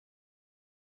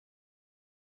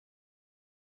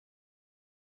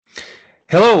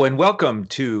Hello and welcome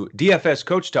to DFS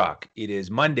Coach Talk. It is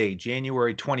Monday,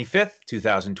 January 25th,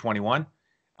 2021.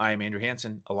 I am Andrew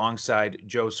Hansen alongside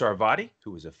Joe Sarvati,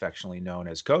 who is affectionately known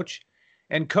as Coach.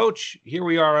 And Coach, here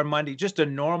we are on Monday, just a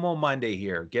normal Monday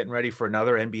here, getting ready for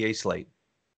another NBA slate.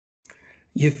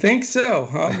 You think so,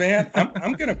 huh, man?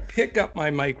 I'm going to pick up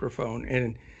my microphone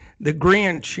and the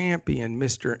grand champion,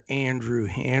 Mr. Andrew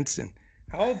Hansen.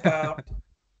 How about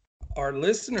our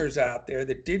listeners out there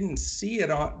that didn't see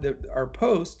it on our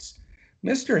posts?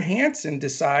 Mr. Hansen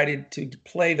decided to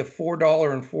play the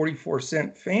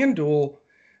 $4.44 Fanduel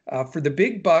for the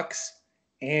big bucks,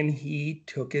 and he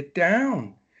took it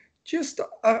down. Just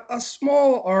a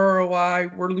small ROI.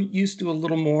 We're used to a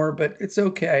little more, but it's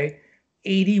okay.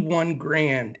 81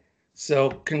 grand.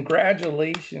 So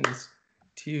congratulations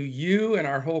to you and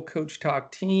our whole Coach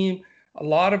Talk team. A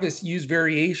lot of us use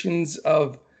variations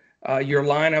of your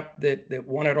lineup that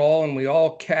won it all, and we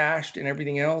all cashed and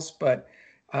everything else. But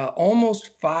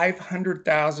almost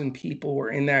 500,000 people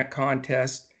were in that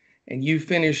contest, and you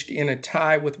finished in a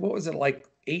tie with, what was it, like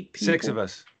 8 people? Six of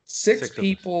us. Six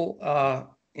people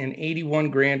and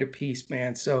 81 grand apiece,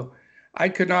 man. So I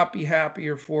could not be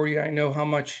happier for you. I know how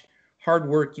much hard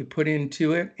work you put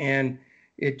into it, and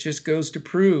it just goes to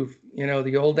prove,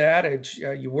 the old adage,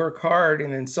 you work hard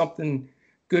and then something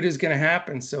good is going to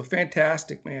happen. So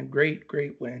fantastic, man.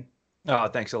 Great win. Oh,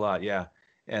 thanks a lot. Yeah.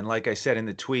 And like I said in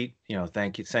the tweet,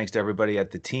 thanks to everybody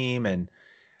at the team. And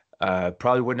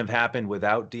probably wouldn't have happened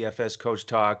without DFS Coach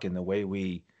Talk and the way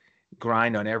we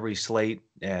grind on every slate.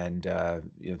 And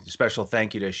special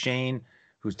thank you to Shane,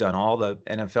 who's done all the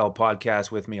NFL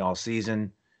podcasts with me all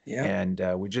season. Yeah.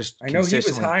 And we just I know he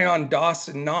was high on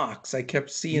Dawson Knox. I kept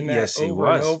seeing that yes, over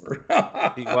and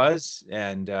over. He was.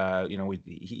 And,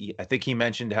 I think he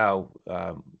mentioned how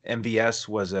MVS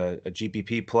was a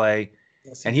GPP play.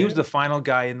 Yes, and he was the final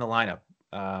guy in the lineup.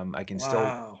 I can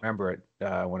still remember it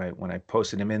when I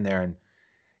posted him in there. And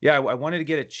yeah, I wanted to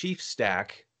get a Chiefs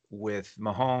stack with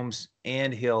Mahomes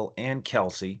and Hill and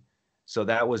Kelsey. So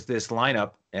that was this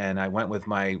lineup. And I went with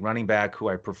my running back, who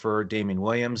I prefer, Damian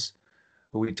Williams,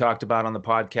 who we talked about on the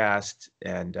podcast.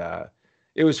 And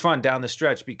it was fun down the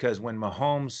stretch because when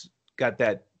Mahomes got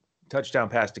that touchdown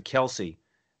pass to Kelsey,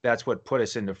 that's what put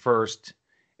us into first.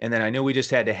 And then I knew we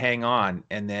just had to hang on.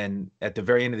 And then at the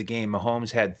very end of the game,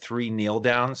 Mahomes had 3 kneel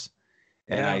downs.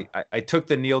 And I took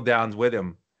the kneel downs with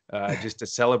him just to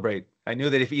celebrate. I knew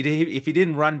that if he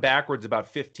didn't run backwards about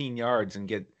 15 yards and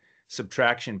get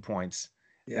subtraction points,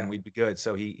 then we'd be good.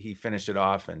 So he finished it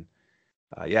off. And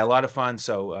a lot of fun.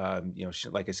 So,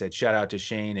 like I said, shout out to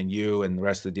Shane and you and the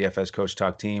rest of the DFS Coach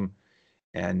Talk team.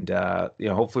 And,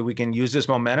 hopefully we can use this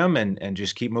momentum and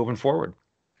just keep moving forward.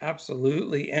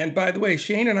 Absolutely. And by the way,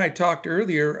 Shane and I talked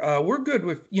earlier. We're good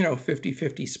with,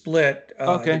 50-50 split.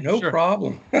 Okay. No sure.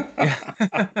 problem. But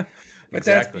Exactly.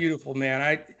 That's beautiful,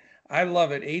 man. I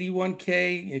love it.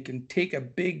 81K, you can take a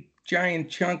big giant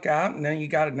chunk out, and then you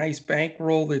got a nice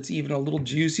bankroll that's even a little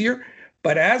juicier.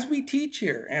 But as we teach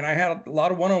here, and I had a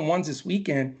lot of one-on-ones this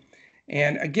weekend,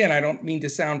 and again, I don't mean to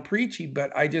sound preachy,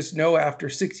 but I just know after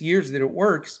 6 years that it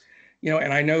works,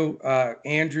 and I know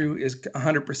Andrew is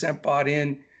 100% bought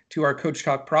in to our Coach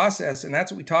Talk process. And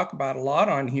that's what we talk about a lot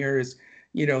on here is,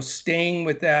 staying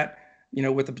with that,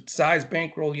 with the size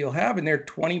bankroll you'll have in there,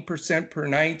 20% per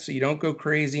night. So you don't go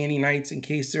crazy any nights in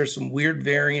case there's some weird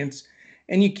variance.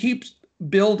 And you keep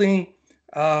building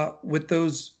with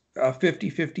those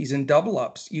 50-50s and double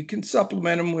ups. You can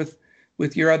supplement them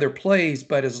with your other plays,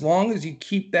 but as long as you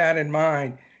keep that in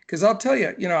mind, because I'll tell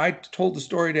you, I told the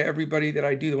story to everybody that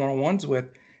I do the one-on-ones with,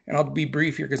 and I'll be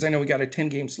brief here because I know we got a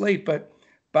 10-game slate, but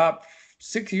about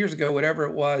 6 years ago, whatever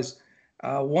it was,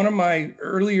 one of my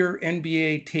earlier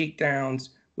NBA takedowns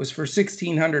was for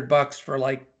 $1,600 for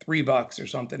like $3 or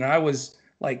something. And I was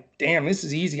like, damn, this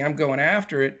is easy. I'm going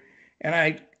after it. And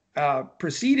I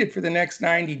proceeded for the next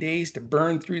 90 days to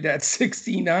burn through that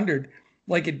 1,600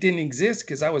 like it didn't exist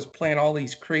because I was playing all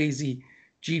these crazy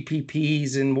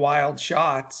GPPs and wild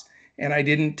shots, and I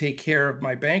didn't take care of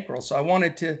my bankroll. So I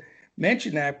wanted to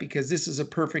mention that because this is a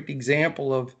perfect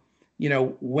example of,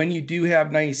 when you do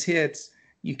have nice hits,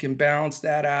 you can balance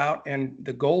that out. And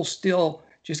the goal still,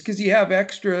 just because you have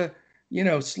extra,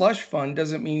 slush fund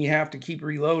doesn't mean you have to keep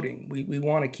reloading. We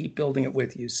want to keep building it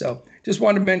with you. So just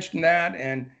wanted to mention that,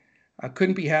 and I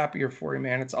couldn't be happier for you,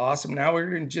 man. It's awesome. Now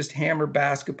we're going to just hammer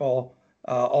basketball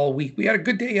all week. We had a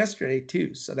good day yesterday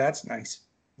too, so that's nice.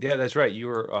 Yeah, that's right. You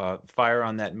were fire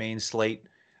on that main slate,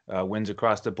 wins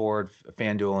across the board,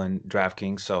 Fanduel and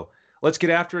Draftkings. So let's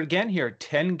get after it again here.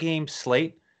 10-game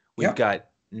slate. We've got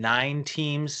 9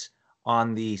 teams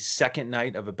on the second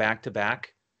night of a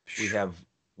back-to-back. We have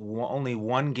only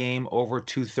one game over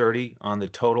 230 on the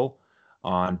total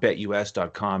on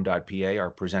betus.com.pa, our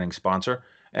presenting sponsor.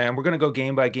 And we're going to go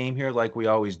game by game here like we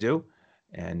always do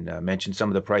and mention some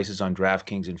of the prices on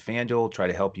DraftKings and Fanduel, try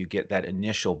to help you get that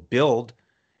initial build,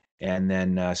 and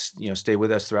then stay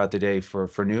with us throughout the day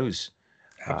for news.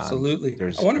 Absolutely. I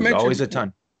There's want to there's always mention a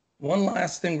ton. one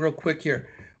last thing real quick here.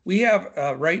 We have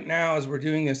right now, as we're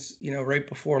doing this, right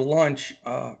before lunch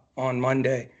on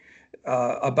Monday,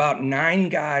 about 9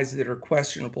 guys that are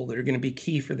questionable that are going to be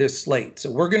key for this slate. So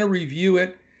we're going to review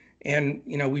it, and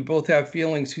we both have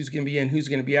feelings who's going to be in, who's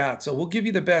going to be out. So we'll give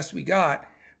you the best we got,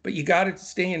 but you got to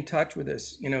stay in touch with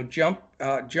us. Jump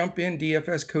in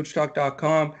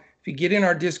dfscoachtalk.com. If you get in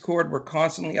our Discord, we're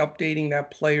constantly updating that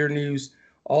player news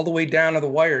all the way down to the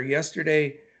wire.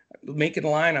 Yesterday, making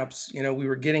lineups, we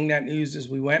were getting that news as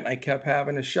we went. I kept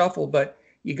having to shuffle, but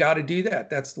you got to do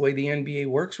that. That's the way the NBA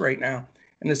works right now.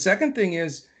 And the second thing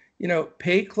is,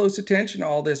 pay close attention to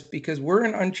all this because we're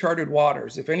in uncharted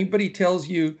waters. If anybody tells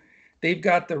you they've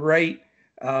got the right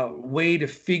way to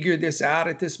figure this out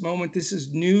at this moment, this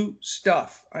is new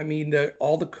stuff. I mean,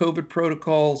 all the COVID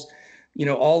protocols,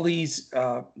 all these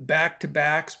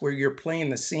back-to-backs where you're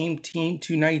playing the same team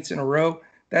 2 nights in a row,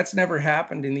 that's never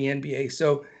happened in the NBA.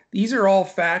 So these are all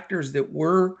factors that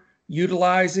we're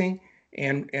utilizing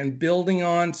and building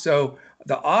on. So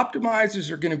the optimizers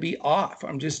are going to be off.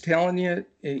 I'm just telling you,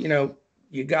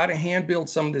 you got to hand build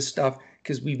some of this stuff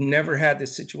because we've never had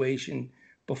this situation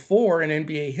before in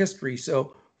NBA history.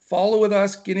 So follow with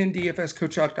us, get in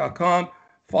dfscoachtalk.com,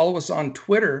 follow us on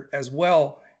Twitter as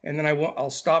well. And then I'll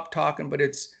stop talking, but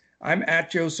I'm at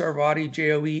Joe Sarvadi,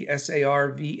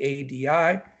 JoeSarvadi.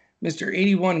 Mr.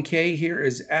 81K here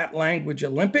is at Language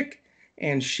Olympic.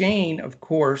 And Shane, of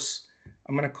course,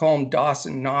 I'm going to call him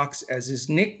Dawson Knox as his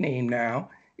nickname now,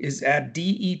 is at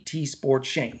DET Sports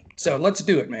Shane. So let's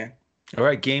do it, man. All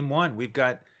right, game one. We've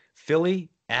got Philly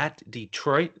at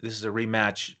Detroit. This is a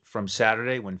rematch from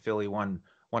Saturday when Philly won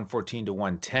 114 to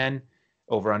 110.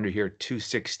 Over under here,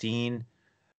 216.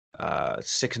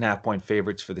 6.5-point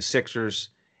favorites for the Sixers.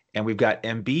 And we've got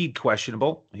Embiid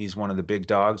questionable. He's one of the big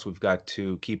dogs we've got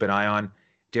to keep an eye on.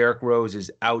 Derrick Rose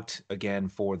is out again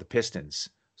for the Pistons.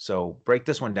 So break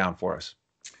this one down for us.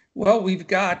 Well, we've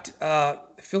got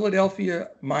Philadelphia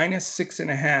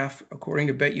 -6.5, according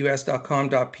to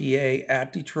betus.com.pa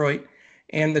at Detroit.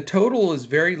 And the total is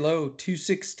very low,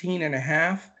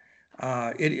 216.5.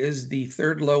 It is the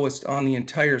third lowest on the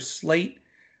entire slate.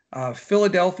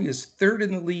 Philadelphia is third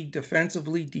in the league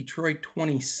defensively, Detroit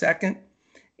 22nd.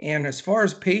 And as far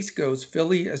as pace goes,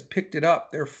 Philly has picked it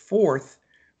up. They're fourth,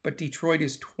 but Detroit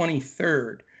is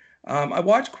 23rd. I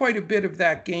watched quite a bit of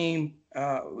that game,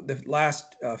 the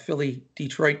last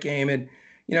Philly-Detroit game. And,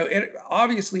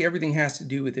 obviously everything has to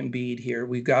do with Embiid here.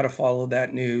 We've got to follow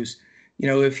that news.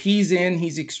 If he's in,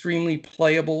 he's extremely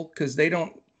playable because they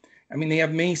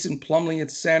have Mason Plumlee at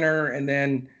center and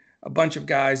then a bunch of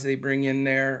guys they bring in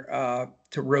there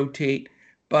to rotate.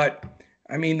 But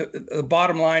the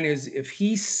bottom line is if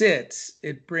he sits,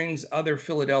 it brings other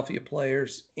Philadelphia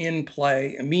players in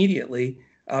play immediately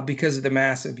because of the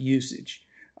massive usage.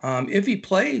 If he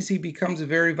plays, he becomes a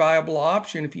very viable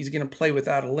option if he's going to play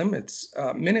without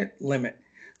a minute limit.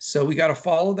 So we got to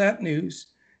follow that news,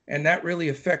 and that really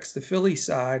affects the Philly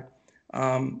side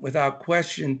without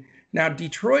question. Now,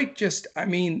 Detroit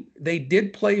they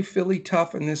did play Philly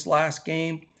tough in this last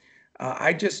game.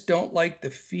 I just don't like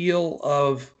the feel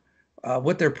of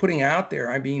what they're putting out there.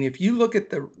 If you look at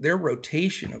their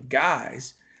rotation of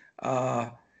guys,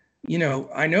 I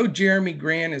know Jeremy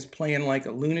Grant is playing like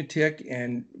a lunatic,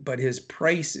 but his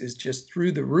price is just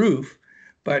through the roof.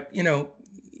 But,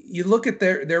 you look at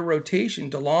their rotation,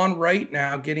 DeLon Wright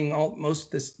now getting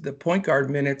most of the point guard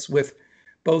minutes with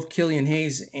both Killian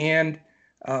Hayes and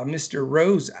Mr.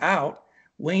 Rose out.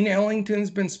 Wayne Ellington's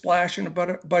been splashing a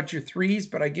bunch of threes,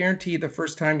 but I guarantee you the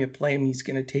first time you play him, he's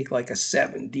going to take like a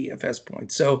 7 DFS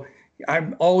point. So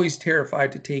I'm always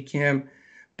terrified to take him.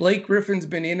 Blake Griffin's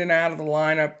been in and out of the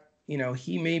lineup.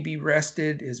 He may be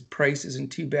rested. His price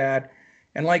isn't too bad.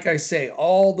 And like I say,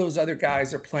 all those other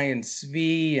guys are playing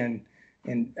Svi and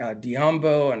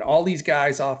Diombo and all these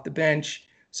guys off the bench.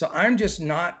 So I'm just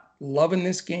not loving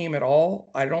this game at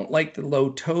all. I don't like the low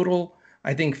total.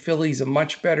 I think Philly's a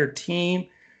much better team.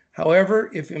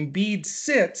 However, if Embiid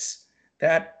sits,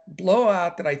 that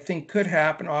blowout that I think could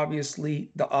happen, obviously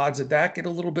the odds of that get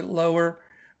a little bit lower.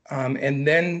 And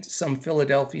then some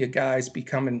Philadelphia guys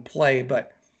become in play.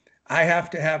 But I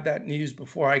have to have that news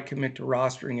before I commit to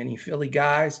rostering any Philly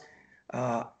guys.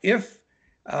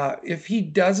 If he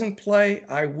doesn't play,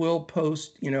 I will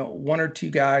post, 1 or 2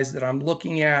 guys that I'm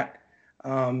looking at,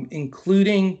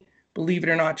 including believe it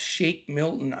or not, Shake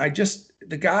Milton.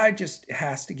 The guy just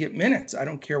has to get minutes. I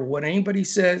don't care what anybody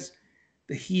says,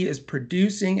 that he is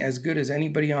producing as good as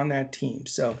anybody on that team.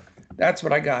 So that's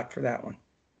what I got for that one.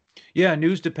 Yeah,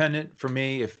 news dependent for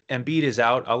me. If Embiid is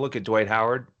out, I'll look at Dwight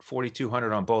Howard.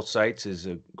 4,200 on both sites is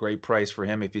a great price for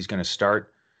him if he's going to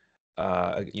start,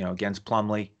 against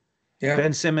Plumlee. Yeah.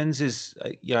 Ben Simmons is,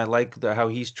 I like how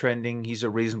he's trending. He's a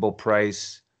reasonable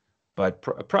price, but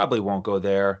probably won't go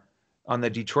there. On the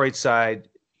Detroit side,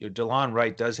 DeLon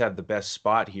Wright does have the best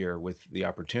spot here with the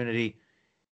opportunity.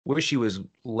 Wish he was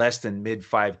less than mid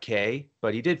 5K,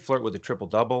 but he did flirt with a triple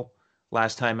double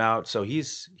last time out. So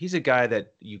he's a guy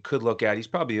that you could look at. He's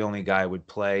probably the only guy I would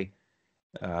play.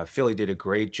 Philly did a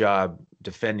great job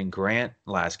defending Grant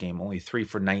last game, only 3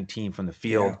 for 19 from the Yeah.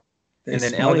 field. They And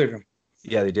then smothered him.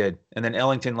 Yeah, they did. And then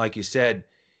Ellington, like you said,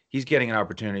 he's getting an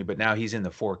opportunity, but now he's in the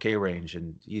 4K range,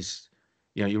 and you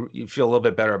feel a little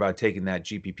bit better about taking that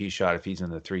GPP shot if he's in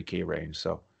the 3K range.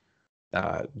 So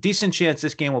decent chance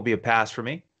this game will be a pass for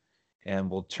me.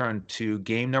 And we'll turn to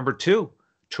game number 2,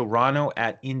 Toronto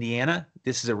at Indiana.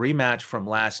 This is a rematch from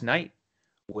last night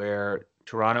where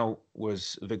Toronto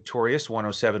was victorious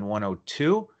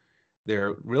 107-102.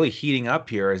 They're really heating up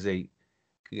here as they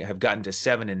have gotten to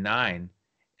 7-9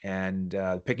 and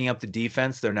picking up the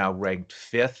defense. They're now ranked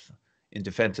 5th in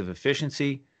defensive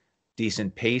efficiency.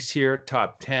 Decent pace here,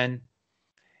 top 10.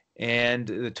 And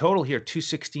the total here,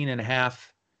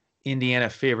 216.5. Indiana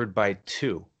favored by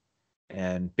 2.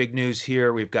 And big news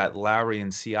here, we've got Lowry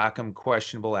and Siakam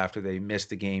questionable after they missed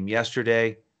the game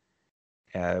yesterday,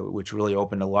 which really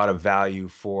opened a lot of value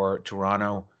for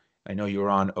Toronto. I know you were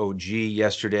on OG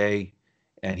yesterday,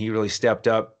 and he really stepped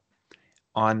up.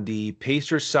 On the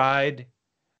Pacers side,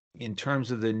 in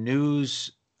terms of the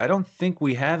news, I don't think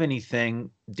we have anything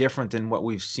different than what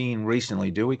we've seen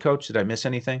recently. Do we, Coach? Did I miss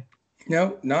anything?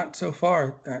 No, not so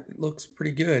far. It looks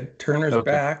pretty good. Turner's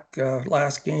Okay. back.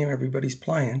 Last game, everybody's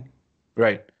playing.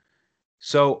 Right.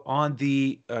 So on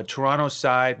the Toronto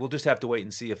side, we'll just have to wait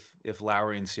and see if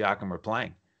Lowry and Siakam are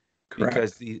playing,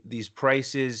 because Correct. these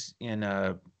prices in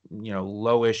a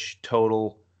lowish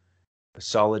total,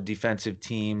 solid defensive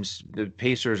teams. The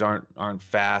Pacers aren't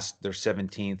fast. They're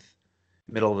 17th,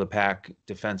 middle of the pack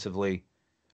defensively.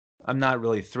 I'm not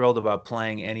really thrilled about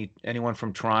playing anyone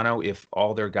from Toronto if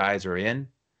all their guys are in.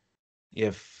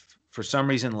 If for some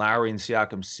reason Lowry and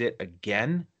Siakam sit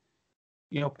again,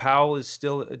 Powell is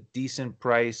still a decent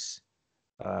price,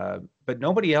 but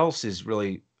nobody else is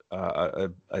really a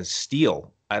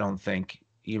steal, I don't think,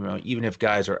 even if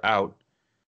guys are out.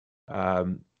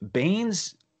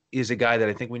 Baines is a guy that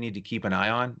I think we need to keep an eye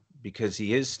on because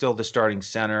he is still the starting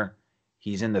center.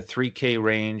 He's in the 3K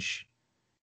range.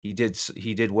 He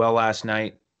did well last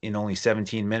night in only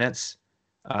 17 minutes.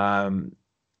 I'd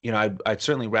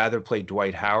certainly rather play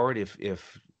Dwight Howard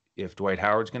if Dwight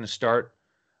Howard's going to start,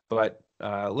 but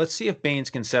let's see if Baines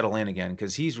can settle in again,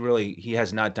 because he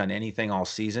has not done anything all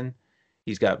season.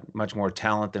 He's got much more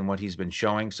talent than what he's been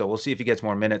showing, so we'll see if he gets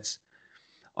more minutes.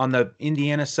 On the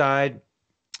Indiana side,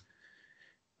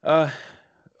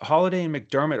 Holiday and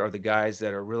McDermott are the guys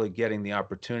that are really getting the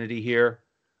opportunity here,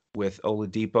 with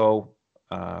Oladipo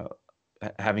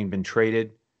having been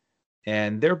traded.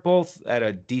 And they're both at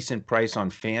a decent price on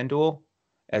Fanduel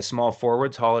as small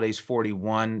forwards. Holiday's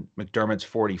 41, McDermott's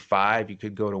 45. You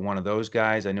could go to one of those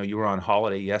guys. I know you were on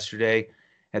Holiday yesterday,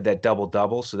 had that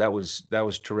double-double, so that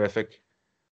was terrific.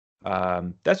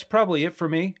 That's probably it for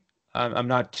me. I'm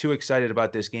not too excited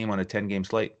about this game on a 10-game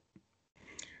slate.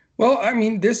 Well, I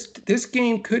mean, this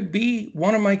game could be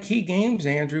one of my key games,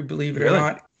 Andrew, believe it or Really?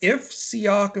 not. If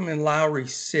Siakam and Lowry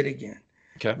sit again,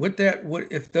 Okay.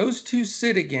 if those two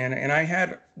sit again, and I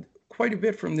had quite a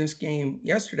bit from this game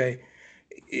yesterday,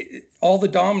 all the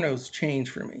dominoes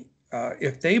change for me.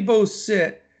 If they both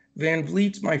sit, Van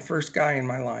Vliet's my first guy in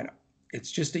my lineup.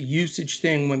 It's just a usage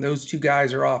thing when those two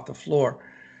guys are off the floor.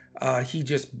 He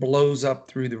just blows up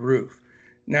through the roof.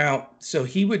 Now, so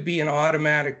he would be an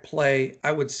automatic play.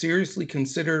 I would seriously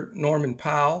consider Norman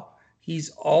Powell. He's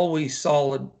always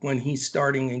solid when he's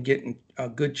starting and getting a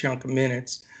good chunk of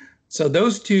minutes. So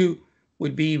those two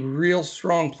would be real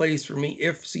strong plays for me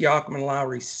if Siakam and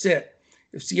Lowry sit.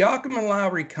 If Siakam and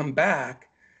Lowry come back,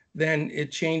 then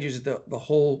it changes the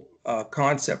whole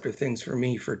concept of things for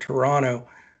me for Toronto.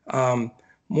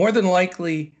 More than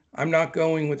likely, I'm not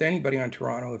going with anybody on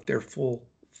Toronto if they're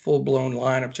full-blown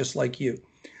lineup, just like you.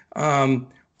 On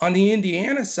the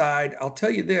Indiana side, I'll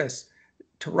tell you this.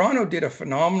 Toronto did a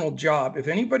phenomenal job. If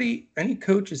any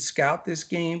coaches scout this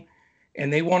game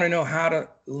and they want to know how to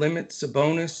limit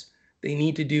Sabonis, they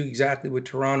need to do exactly what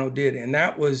Toronto did. And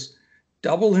that was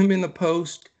double him in the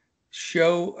post,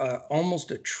 show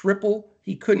almost a triple.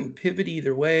 He couldn't pivot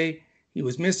either way. He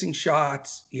was missing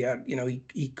shots.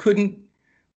 He couldn't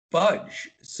budge.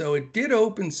 So it did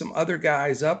open some other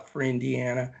guys up for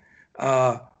Indiana.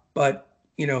 But,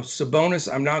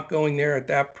 Sabonis, I'm not going there at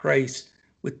that price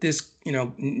with this,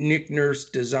 Nick Nurse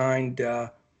designed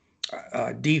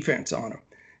defense on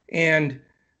him.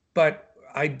 But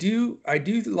I do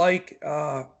like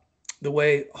the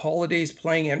way Holiday's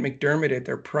playing at McDermott at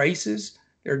their prices.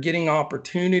 They're getting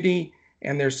opportunity,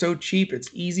 and they're so cheap. It's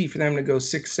easy for them to go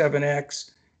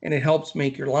 6-7x, and it helps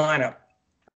make your lineup.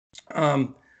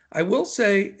 I will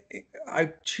say I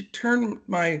turned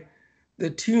the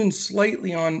tune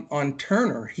slightly on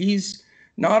Turner. He's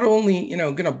not only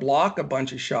going to block a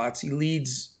bunch of shots. He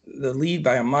leads the lead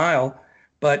by a mile,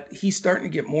 but he's starting to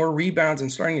get more rebounds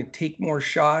and starting to take more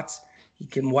shots. He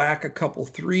can whack a couple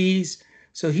threes.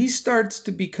 So he starts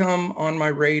to become on my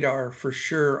radar for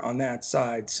sure on that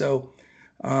side. So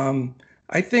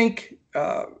I think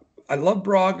I love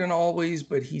Brogdon always,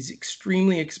 but he's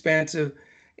extremely expensive.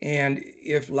 And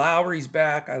if Lowry's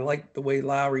back, I like the way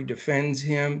Lowry defends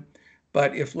him.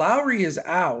 But if Lowry is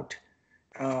out,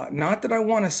 not that I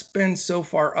want to spend so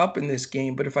far up in this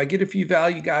game, but if I get a few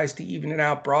value guys to even it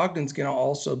out, Brogdon's going to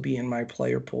also be in my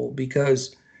player pool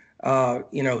because,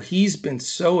 he's been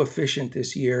so efficient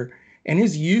this year, and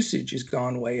his usage has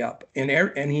gone way up. And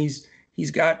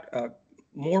he's got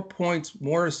more points,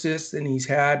 more assists than he's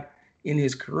had in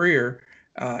his career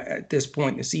at this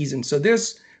point in the season. So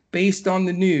this, based on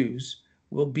the news,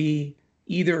 will be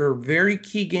either a very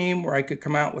key game where I could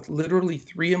come out with literally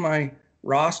 3 of my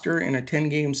roster in a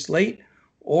 10-game slate,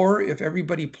 or if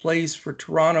everybody plays for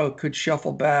Toronto, it could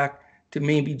shuffle back to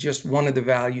maybe just one of the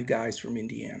value guys from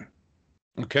Indiana.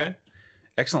 Okay,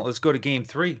 excellent. Let's go to game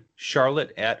 3,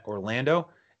 Charlotte at Orlando.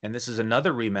 And this is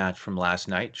another rematch from last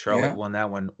night. Charlotte won that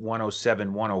one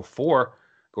 107-104.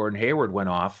 Gordon Hayward went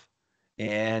off.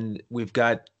 And we've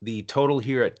got the total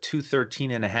here at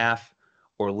 213.5.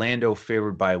 Orlando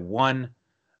favored by 1.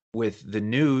 With the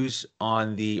news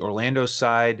on the Orlando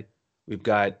side, we've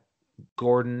got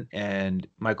Gordon and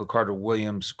Michael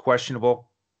Carter-Williams questionable.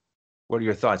 What are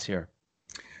your thoughts here?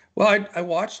 Well, I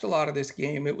watched a lot of this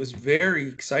game. It was very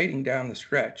exciting down the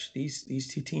stretch. These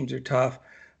two teams are tough.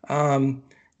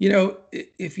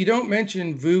 If you don't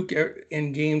mention Vuk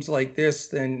in games like this,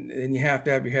 then you have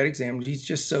to have your head examined. He's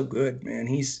just so good, man.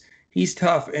 He's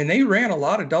tough. And they ran a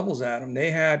lot of doubles at him.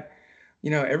 They had,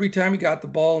 every time he got the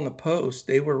ball in the post,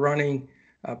 they were running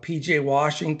PJ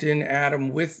Washington at him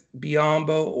with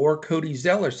Biyombo or Cody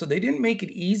Zeller. So they didn't make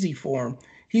it easy for him.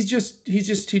 He's just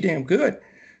too damn good.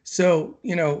 So,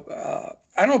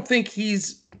 I don't think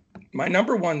he's my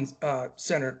number one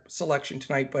center selection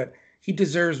tonight, but he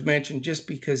deserves mention just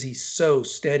because he's so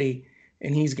steady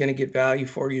and he's going to get value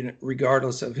for you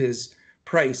regardless of his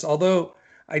price. Although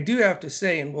I do have to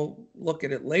say, and we'll look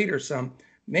at it later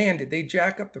man, did they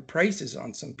jack up the prices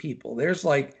on some people? There's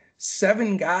like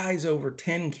 7 guys over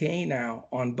 10K now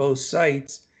on both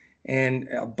sites and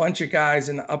a bunch of guys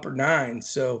in the upper 9s.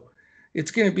 So it's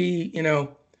going to be,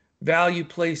 value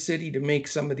play city to make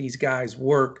some of these guys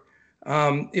work.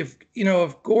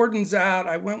 If Gordon's out,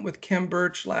 I went with Kem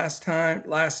Birch last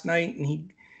night,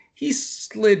 and he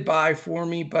slid by for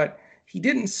me, but he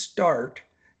didn't start,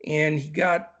 and he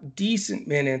got decent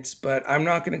minutes, but I'm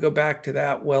not going to go back to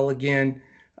that well again.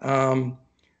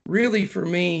 Really, for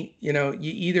me, you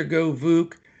either go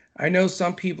Vuk. I know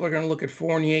some people are going to look at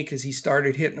Fournier because he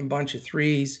started hitting a bunch of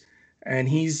threes, and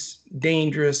he's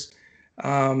dangerous.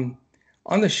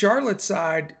 On the Charlotte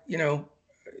side,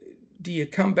 do you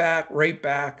come right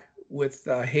back with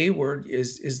Hayward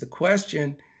is the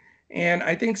question. And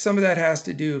I think some of that has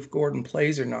to do if Gordon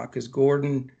plays or not, because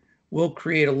Gordon will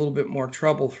create a little bit more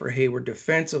trouble for Hayward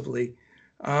defensively.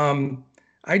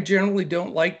 I generally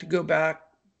don't like to go back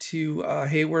to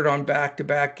Hayward on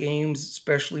back-to-back games,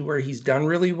 especially where he's done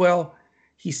really well.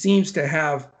 He seems to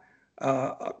have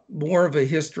more of a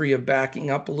history of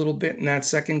backing up a little bit in that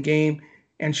second game.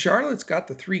 And Charlotte's got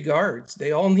the 3 guards.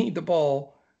 They all need the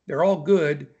ball. They're all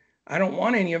good. I don't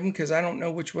want any of them because I don't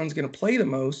know which one's going to play the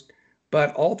most.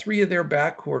 But all 3 of their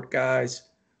backcourt guys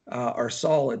are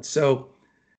solid. So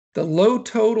the low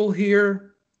total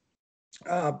here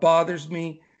bothers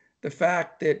me. The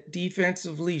fact that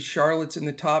defensively, Charlotte's in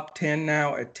the top 10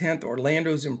 now at 10th.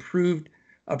 Orlando's improved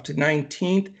up to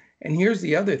 19th. And here's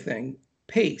the other thing.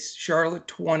 Pace, Charlotte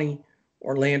 20,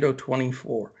 Orlando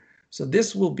 24. So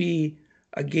this will be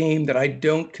a game that I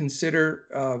don't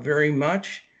consider very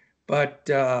much, but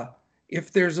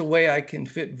if there's a way I can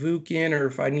fit Vuk in, or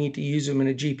if I need to use him in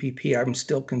a GPP, I'm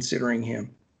still considering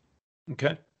him.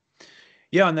 Okay.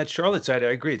 Yeah, on that Charlotte side,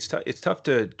 I agree. It's tough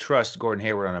to trust Gordon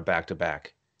Hayward on a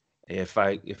back-to-back. If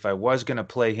I was going to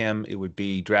play him, it would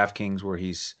be DraftKings where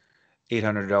he's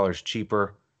 $800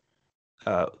 cheaper.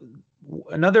 Uh,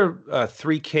 Another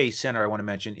 3K center I want to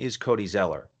mention is Cody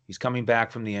Zeller. He's coming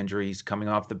back from the injury. He's coming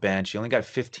off the bench. He only got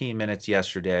 15 minutes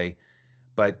yesterday,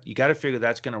 but you got to figure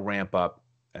that's going to ramp up.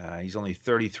 He's only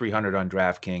 3,300 on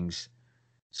DraftKings.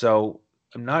 So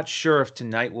I'm not sure if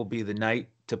tonight will be the night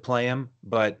to play him,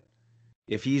 but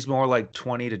if he's more like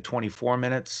 20 to 24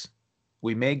 minutes,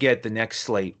 we may get the next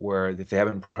slate where if they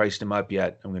haven't priced him up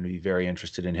yet, I'm going to be very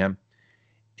interested in him.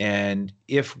 And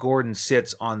if Gordon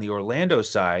sits on the Orlando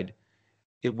side,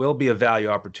 it will be a value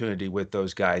opportunity with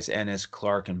those guys, Ennis,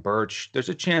 Clark, and Birch. There's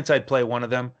a chance I'd play one of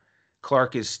them.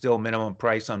 Clark is still minimum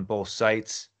price on both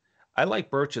sites. I like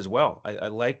Birch as well. I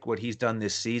like what he's done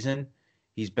this season.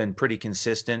 He's been pretty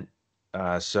consistent.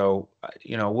 We'll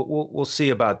see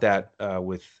about that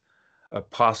with a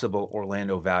possible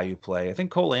Orlando value play. I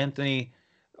think Cole Anthony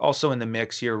also in the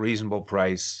mix here, reasonable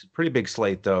price, pretty big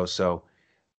slate though. So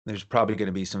there's probably going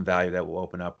to be some value that will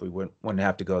open up. We wouldn't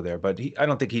have to go there, but I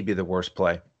don't think he'd be the worst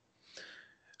play.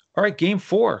 All right, game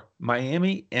 4,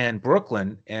 Miami and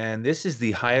Brooklyn, and this is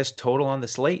the highest total on the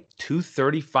slate,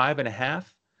 235.5.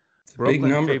 It's a big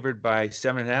Brooklyn number. favored by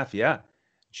 7.5. Yeah,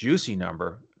 juicy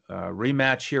number.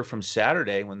 Rematch here from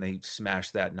Saturday when they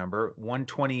smashed that number,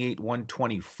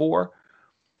 128-124.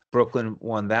 Brooklyn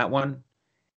won that one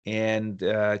and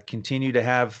continue to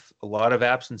have a lot of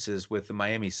absences with the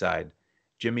Miami side.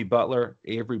 Jimmy Butler,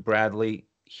 Avery Bradley,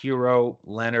 Hero,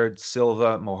 Leonard,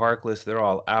 Silva, Mo Harkless, they're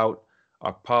all out.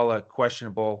 Okpala,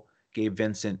 questionable. Gabe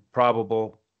Vincent,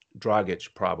 probable.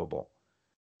 Dragic, probable.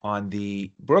 On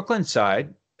the Brooklyn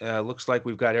side, looks like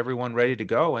we've got everyone ready to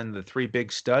go, and the 3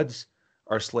 big studs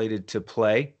are slated to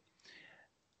play.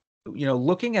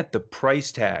 Looking at the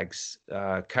price tags,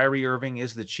 Kyrie Irving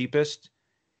is the cheapest.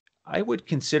 I would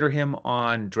consider him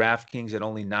on DraftKings at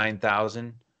only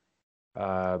 9,000.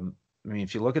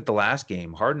 If you look at the last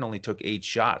game, Harden only took 8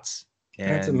 shots,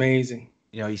 That's and amazing.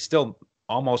 he still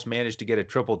almost managed to get a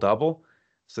triple double.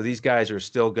 So these guys are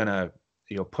still gonna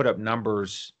put up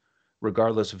numbers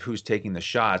regardless of who's taking the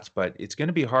shots. But it's going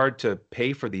to be hard to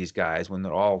pay for these guys when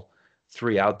they're all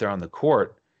 3 out there on the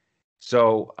court.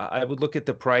 So I would look at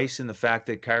the price and the fact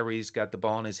that Kyrie's got the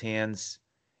ball in his hands.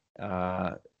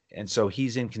 And so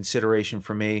he's in consideration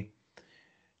for me.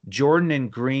 Jordan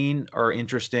and Green are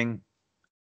interesting.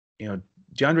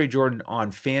 DeAndre Jordan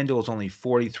on Fanduel is only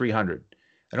 4,300.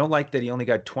 I don't like that he only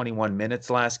got 21 minutes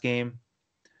last game,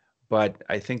 but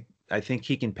I think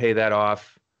he can pay that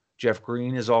off. Jeff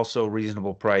Green is also a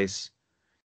reasonable price.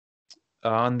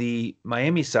 On the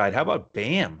Miami side, how about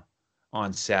Bam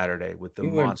on Saturday with the He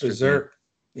went monster game? berserk.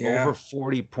 Yeah. Over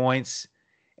 40 points,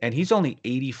 and he's only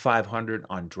 8,500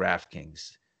 on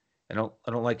DraftKings. I don't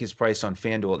like his price on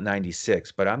FanDuel at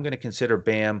 96, but I'm going to consider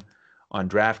Bam on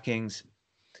DraftKings.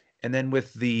 And then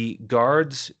with the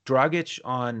guards, Dragic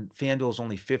on FanDuel is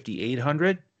only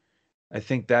 5,800. I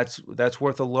think that's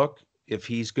worth a look if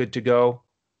he's good to go.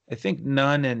 I think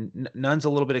Nunn's a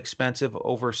little bit expensive,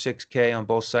 over 6K on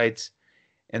both sites.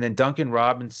 And then Duncan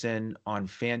Robinson on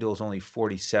FanDuel is only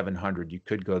 4,700. You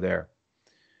could go there.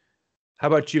 How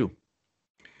about you?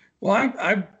 Well,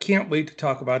 I can't wait to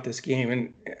talk about this game.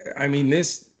 And I mean,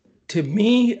 this, to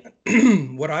me,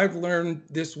 what I've learned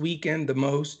this weekend the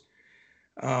most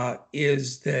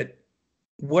is that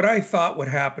what I thought would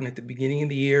happen at the beginning of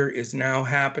the year is now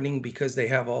happening because they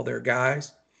have all their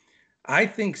guys. I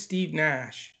think Steve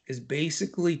Nash is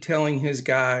basically telling his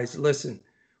guys, listen,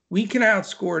 we can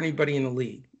outscore anybody in the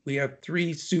league. We have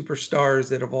 3 superstars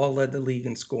that have all led the league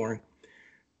in scoring.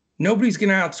 Nobody's going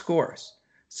to outscore us.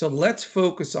 So let's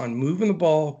focus on moving the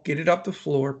ball, get it up the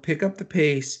floor, pick up the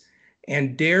pace,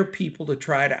 and dare people to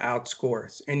try to outscore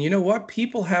us. And you know what?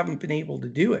 People haven't been able to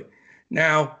do it.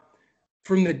 Now,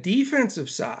 from the defensive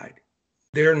side,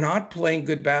 they're not playing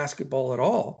good basketball at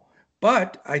all.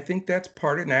 But I think that's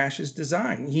part of Nash's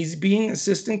design. He's being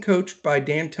assistant coached by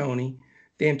D'Antoni.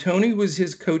 D'Antoni was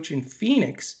his coach in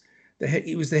Phoenix.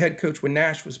 He was the head coach when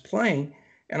Nash was playing.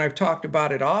 And I've talked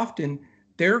about it often.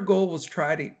 Their goal was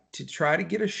to try to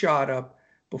get a shot up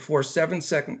before 7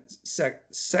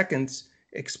 seconds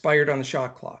expired on the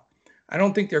shot clock. I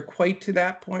don't think they're quite to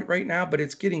that point right now, but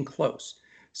it's getting close.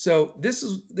 So this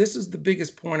is the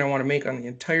biggest point I want to make on the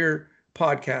entire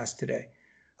podcast today.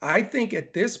 I think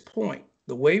at this point,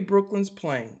 the way Brooklyn's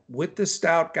playing with the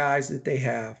stout guys that they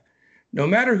have, no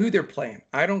matter who they're playing,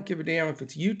 I don't give a damn if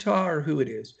it's Utah or who it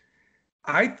is.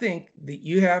 I think that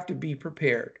you have to be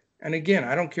prepared. And again,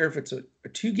 I don't care if it's a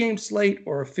 2-game slate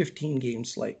or a 15-game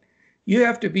slate. You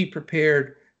have to be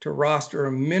prepared to roster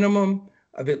a minimum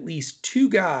of at least 2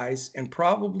 guys and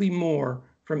probably more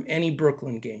from any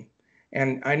Brooklyn game.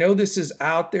 And I know this is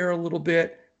out there a little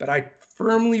bit, but I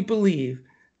firmly believe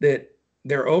that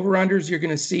their over-unders you're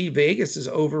going to see, Vegas is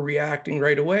overreacting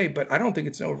right away, but I don't think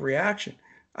it's an overreaction.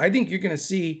 I think you're going to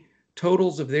see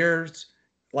totals of theirs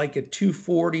like at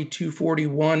 240,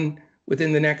 241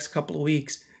 within the next couple of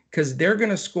weeks because they're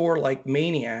going to score like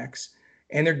maniacs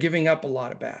and they're giving up a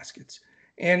lot of baskets.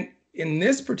 And in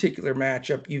this particular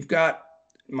matchup, you've got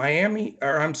Miami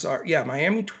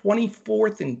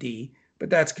 24th in D, but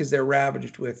that's because they're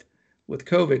ravaged with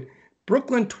COVID.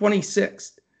 Brooklyn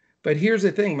 26th. But here's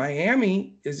the thing,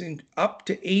 Miami is up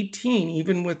to 18,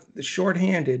 even with the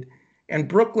shorthanded, and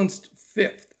Brooklyn's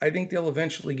 5th. I think they'll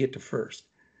eventually get to 1st.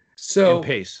 So in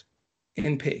pace.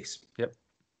 In pace. Yep.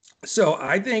 So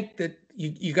I think that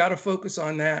you got to focus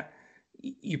on that.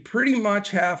 You pretty much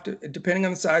have to, depending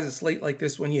on the size of slate like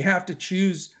this one, you have to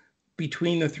choose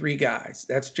between the 3 guys.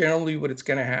 That's generally what it's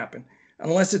going to happen.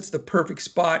 Unless it's the perfect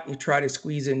spot, you try to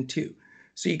squeeze in 2.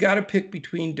 So you got to pick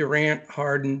between Durant,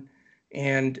 Harden,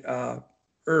 and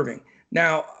Irving.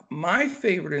 Now, my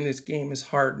favorite in this game is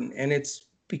Harden, and it's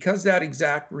because that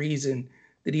exact reason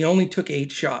that he only took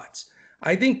 8 shots.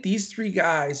 I think these 3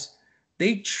 guys,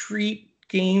 they treat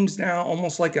games now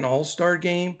almost like an all-star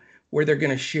game where they're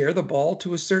going to share the ball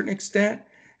to a certain extent.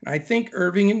 And I think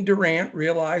Irving and Durant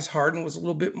realize Harden was a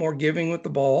little bit more giving with the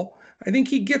ball. I think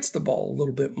he gets the ball a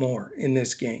little bit more in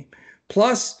this game.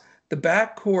 Plus, the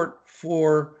backcourt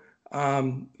for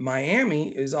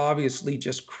Miami is obviously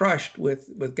just crushed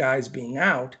with guys being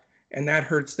out, and that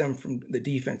hurts them from the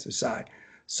defensive side.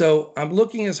 So I'm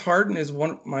looking as Harden as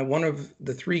one of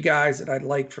the 3 guys that I'd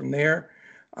like from there.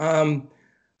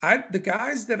 The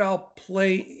guys that I'll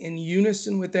play in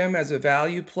unison with them as a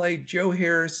value play, Joe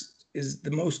Harris is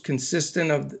the most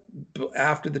consistent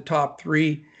after the top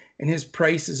 3, and his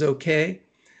price is okay.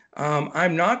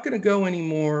 I'm not going to go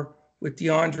anymore with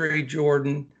DeAndre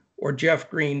Jordan or Jeff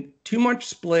Green. Too much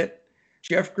split.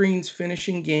 Jeff Green's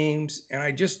finishing games, and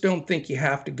I just don't think you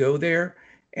have to go there.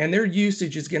 And their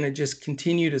usage is going to just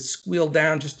continue to squeal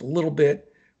down just a little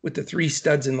bit with the 3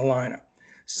 studs in the lineup.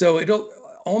 So it'll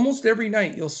almost every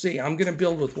night you'll see I'm going to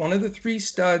build with one of the 3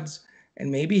 studs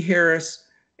and maybe Harris,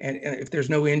 and if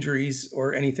there's no injuries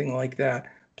or anything like that.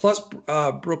 Plus,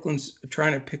 Brooklyn's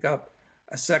trying to pick up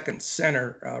a second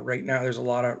center right now. There's a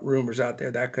lot of rumors out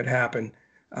there that could happen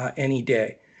any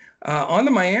day. On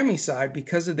the Miami side,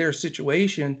 because of their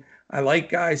situation, I like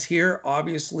guys here.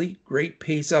 Obviously, great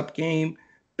pace-up game,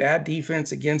 bad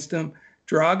defense against them.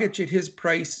 Dragic at his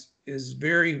price is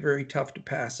very, very tough to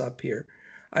pass up here.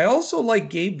 I also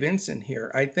like Gabe Vincent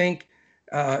here. I think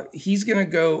he's going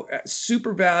to go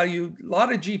super value, a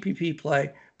lot of GPP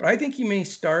play, but I think he may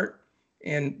start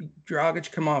and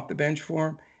Dragic come off the bench for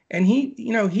him. And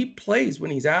he plays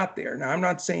when he's out there. Now, I'm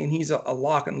not saying he's a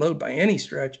lock and load by any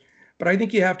stretch, but I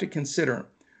think you have to consider him.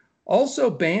 Also,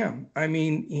 Bam. I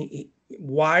mean,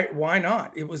 why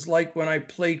not? It was like when I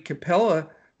played Capella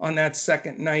on that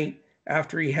second night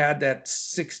after he had that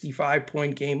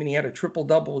 65-point game and he had a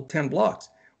triple-double with 10 blocks.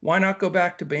 Why not go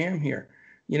back to Bam here?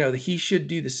 He should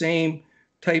do the same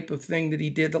type of thing that he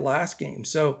did the last game.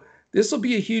 So this will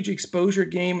be a huge exposure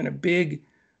game and a big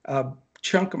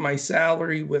chunk of my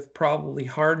salary with probably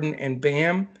Harden and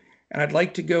Bam. And I'd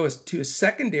like to go to a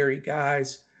secondary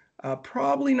guys,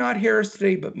 probably not Harris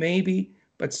today, but maybe,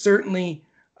 but certainly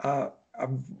a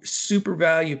super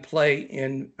value play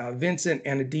in Vincent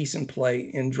and a decent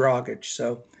play in Dragic.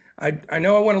 So I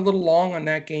know I went a little long on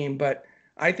that game, but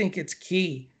I think it's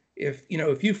key. If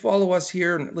you follow us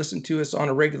here and listen to us on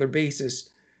a regular basis,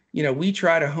 we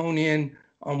try to hone in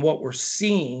on what we're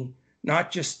seeing,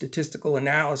 not just statistical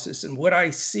analysis. And what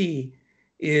I see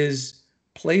is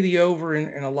play the over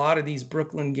in a lot of these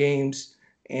Brooklyn games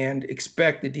and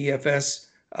expect the DFS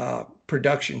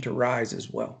production to rise as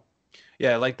well.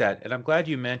 Yeah, I like that. And I'm glad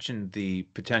you mentioned the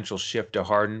potential shift to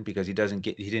Harden because he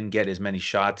didn't get as many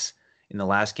shots in the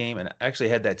last game. And I actually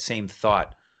had that same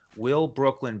thought. Will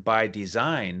Brooklyn by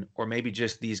design, or maybe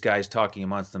just these guys talking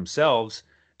amongst themselves,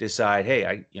 decide, hey,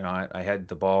 I had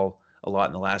the ball a lot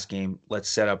in the last game. Let's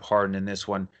set up Harden in this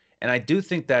one. And I do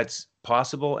think that's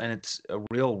possible, and it's a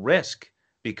real risk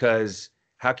because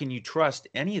how can you trust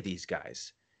any of these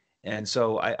guys? And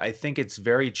so I think it's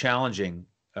very challenging,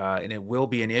 and it will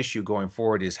be an issue going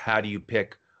forward. Is how do you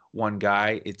pick one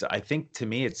guy? I think to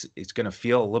me, it's going to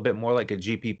feel a little bit more like a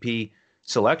GPP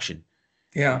selection.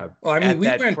 Yeah. Well, I mean, we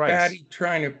went batty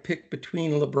trying to pick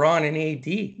between LeBron and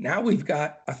AD. Now we've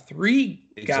got a 3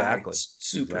 guys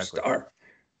superstar. Exactly.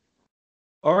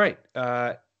 All right.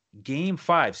 Game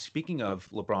 5. Speaking of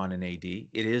LeBron and AD, it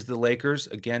is the Lakers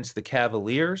against the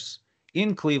Cavaliers.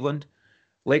 in Cleveland.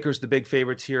 Lakers, the big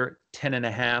favorites here,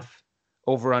 10.5,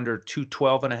 over under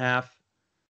 212.5.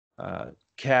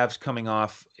 Cavs coming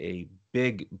off a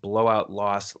big blowout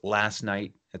loss last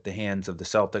night at the hands of the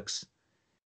Celtics.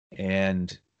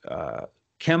 And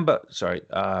Kemba's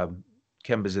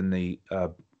in the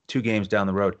 2 games down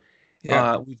the road.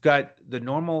 Yeah. We've got the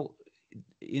normal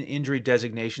injury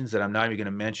designations that I'm not even going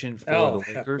to mention for Oh, the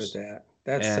heck with Lakers. that.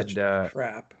 That's such And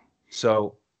crap.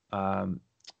 so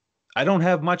I don't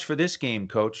have much for this game,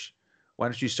 Coach. Why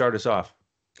don't you start us off?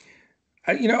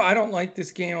 I don't like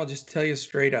this game. I'll just tell you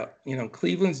straight up.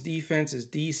 Cleveland's defense is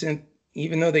decent,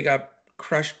 even though they got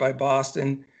crushed by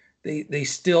Boston. They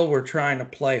still were trying to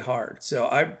play hard. So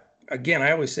I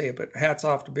always say it, but hats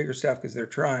off to bigger staff because they're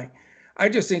trying. I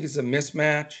just think it's a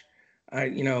mismatch.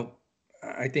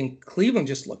 I think Cleveland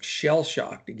just looked shell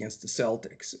shocked against the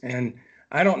Celtics, and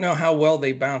I don't know how well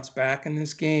they bounce back in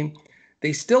this game.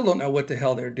 They still don't know what the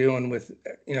hell they're doing with.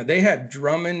 They had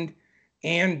Drummond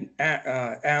and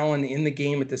Allen in the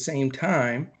game at the same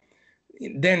time.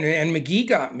 Then and McGee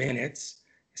got minutes,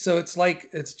 so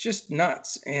it's just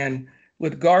nuts. And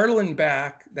with Garland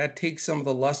back, that takes some of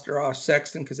the luster off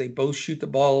Sexton because they both shoot the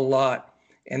ball a lot,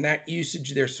 and that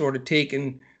usage they're sort of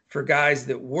taking for guys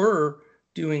that were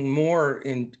doing more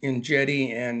in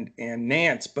Jetty and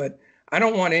Nance. But I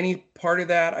don't want any part of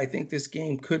that. I think this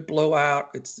game could blow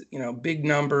out. It's big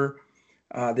number.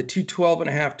 The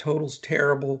 212.5 total's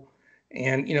terrible.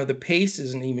 And, the pace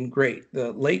isn't even great.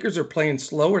 The Lakers are playing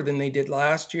slower than they did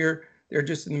last year. They're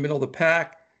just in the middle of the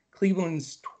pack.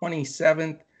 Cleveland's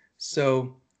 27th.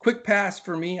 So quick pass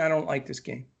for me. I don't like this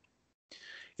game.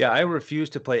 Yeah, I refuse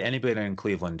to play anybody in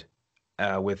Cleveland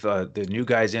with the new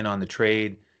guys in on the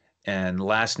trade. And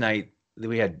last night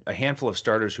we had a handful of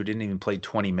starters who didn't even play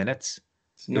 20 minutes.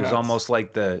 It's It was nuts. almost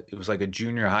like it was like a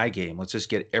junior high game. Let's just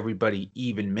get everybody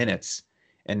even minutes.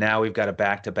 And now we've got a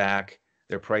back-to-back.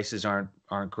 Their prices aren't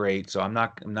great, so I'm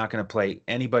not going to play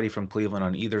anybody from Cleveland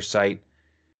on either site.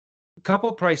 A couple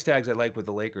of price tags I like with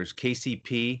the Lakers.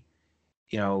 KCP,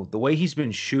 the way he's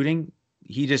been shooting,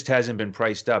 he just hasn't been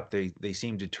priced up. They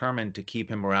seem determined to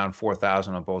keep him around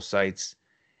 4,000 on both sites,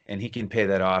 and he can pay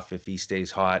that off if he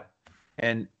stays hot.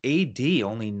 And AD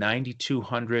only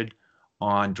 9,200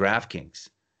 on DraftKings.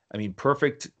 I mean,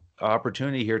 perfect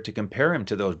opportunity here to compare him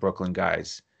to those Brooklyn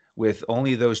guys with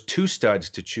only those 2 studs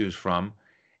to choose from.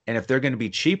 And if they're going to be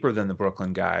cheaper than the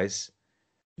Brooklyn guys,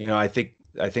 I think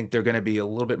they're going to be a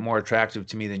little bit more attractive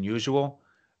to me than usual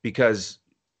because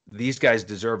these guys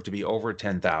deserve to be over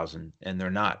 10,000 and they're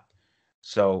not.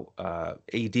 So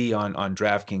AD on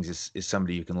DraftKings is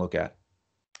somebody you can look at.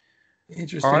 All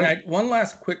Interesting. right. One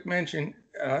last quick mention.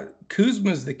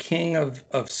 Kuzma's the king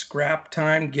of scrap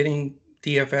time, getting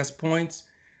DFS points.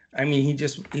 I mean,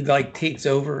 he like takes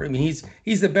over. I mean,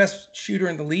 he's the best shooter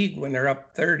in the league when they're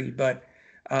up 30. But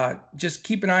just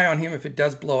keep an eye on him. If it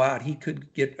does blow out, he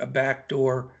could get a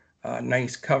backdoor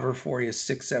nice cover for you,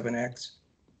 6-7x.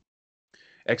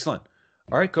 Excellent.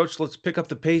 All right, Coach, let's pick up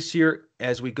the pace here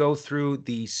as we go through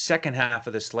the second half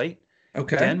of the slate.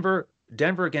 Okay.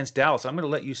 Denver against Dallas. I'm going to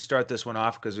let you start this one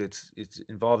off because it's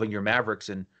involving your Mavericks,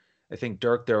 and I think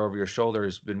Dirk there over your shoulder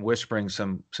has been whispering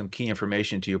some key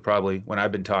information to you probably when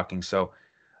I've been talking. So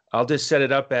I'll just set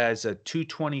it up as a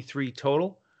 223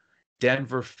 total.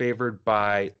 Denver favored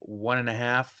by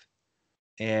 1.5,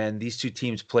 and these two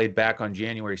teams played back on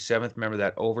January 7th. Remember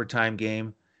that overtime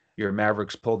game? Your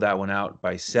Mavericks pulled that one out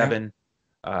by Yeah. 7,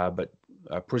 but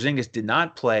Porzingis did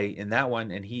not play in that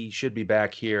one, and he should be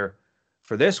back here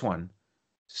for this one.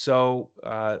 So,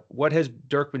 what has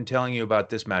Dirk been telling you about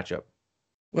this matchup?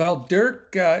 Well,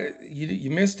 Dirk, you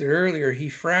missed it earlier. He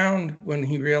frowned when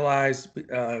he realized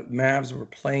Mavs were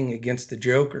playing against the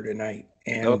Joker tonight,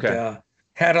 and Okay.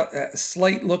 had a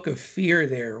slight look of fear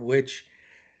there. Which,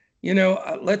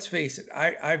 let's face it,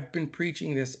 I've been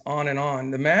preaching this on and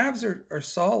on. The Mavs are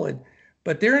solid,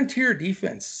 but their interior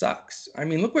defense sucks. I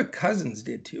mean, look what Cousins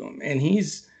did to him, and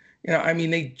I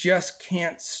mean, they just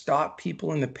can't stop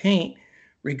people in the paint,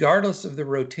 regardless of the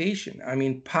rotation. I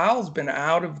mean, Powell's been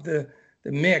out of the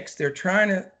mix. They're trying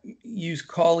to use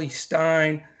Cauley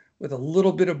Stein with a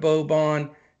little bit of Boban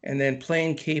and then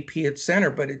playing KP at center,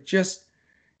 but it just,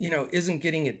 isn't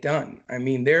getting it done. I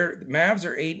mean, the Mavs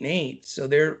are 8-8, so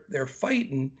they're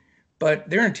fighting, but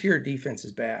their interior defense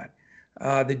is bad.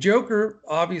 The Joker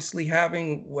obviously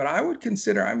having what I would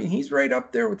consider, I mean, he's right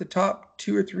up there with the top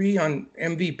 2 or 3 on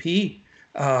MVP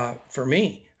for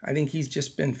me. I think he's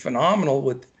just been phenomenal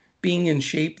with being in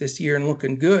shape this year and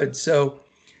looking good. So,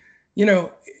 you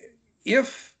know,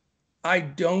 if I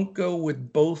don't go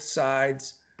with both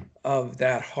sides of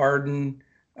that Harden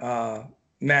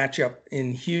matchup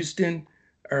in Houston,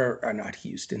 or not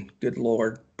Houston. Good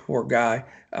Lord, poor guy.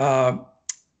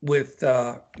 With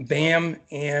Bam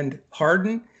and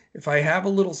Harden, if I have a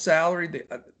little salary,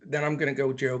 then I'm going to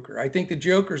go Joker. I think the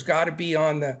Joker's got to be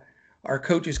on our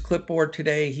coach's clipboard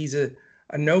today. He's a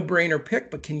no-brainer pick,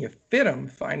 but can you fit him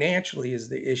financially is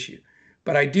the issue.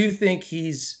 But I do think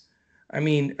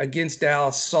against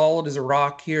Dallas, solid as a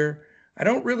rock here. I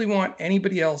don't really want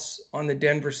anybody else on the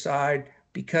Denver side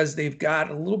because they've got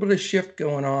a little bit of shift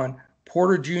going on.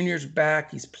 Porter Jr.'s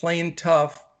back. He's playing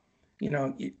tough.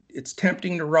 It's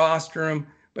tempting to roster him,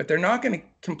 but they're not going to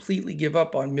completely give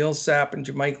up on Millsap and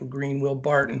JaMychal Green, Will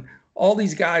Barton, all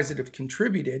these guys that have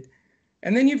contributed.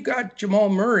 And then you've got Jamal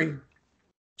Murray,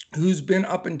 who's been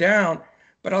up and down.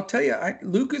 But I'll tell you,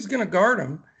 Luka's going to guard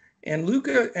him. And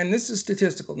Luka, and this is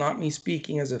statistical, not me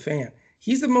speaking as a fan,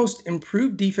 he's the most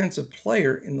improved defensive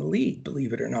player in the league,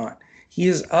 believe it or not. He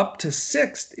is up to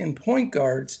 6th in point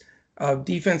guards of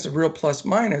defensive real plus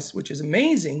minus, which is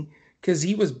amazing because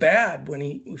he was bad when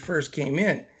he first came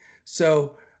in.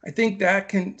 So I think that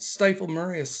can stifle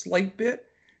Murray a slight bit.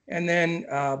 And then,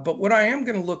 but what I am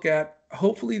going to look at,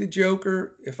 hopefully the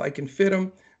Joker, if I can fit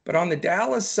him. But on the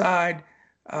Dallas side,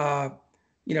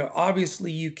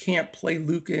 obviously you can't play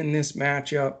Luka in this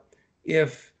matchup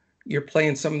if you're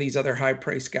playing some of these other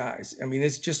high-priced guys. I mean,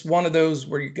 it's just one of those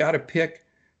where you got to pick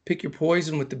your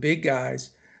poison with the big guys.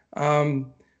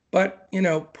 But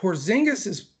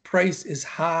Porzingis' price is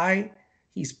high.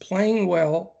 He's playing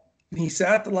well. He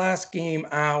sat the last game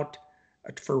out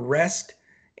for rest.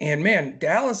 And man,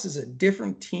 Dallas is a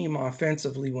different team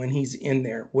offensively when he's in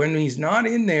there. When he's not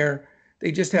in there,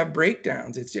 they just have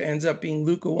breakdowns. It ends up being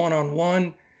Luka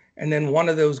one-on-one, and then one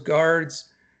of those guards,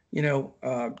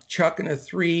 chucking a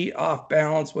three off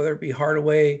balance, whether it be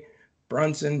Hardaway,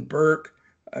 Brunson, Burke.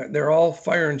 They're all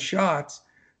firing shots.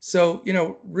 So,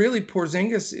 really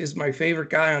Porzingis is my favorite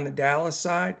guy on the Dallas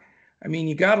side. I mean,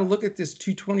 you got to look at this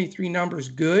 223 numbers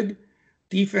good.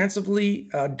 Defensively,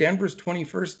 Denver's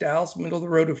 21st, Dallas middle of the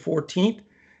road at 14th.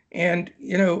 And,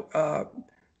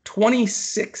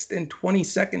 26th and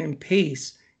 22nd in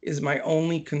pace is my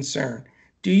only concern.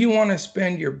 Do you want to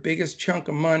spend your biggest chunk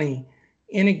of money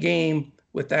in a game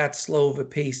with that slow of a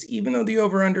pace, even though the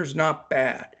over-under is not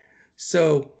bad?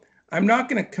 So I'm not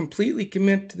going to completely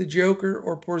commit to the Joker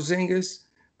or Porzingis,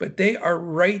 but they are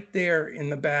right there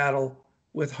in the battle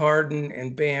with Harden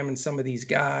and Bam and some of these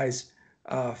guys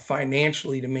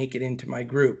financially to make it into my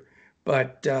group.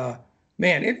 But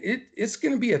man, it's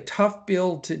going to be a tough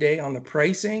build today on the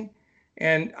pricing.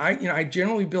 And I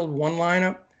generally build one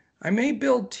lineup. I may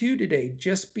build two today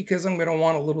just because I'm going to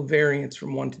want a little variance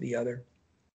from one to the other.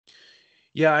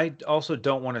 Yeah, I also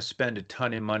don't want to spend a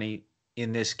ton of money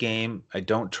in this game. I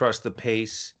don't trust the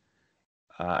pace.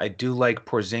 I do like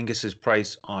Porzingis's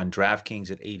price on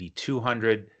DraftKings at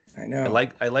 8,200. I know.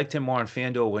 I liked him more on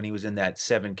Fanduel when he was in that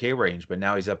 7K range, but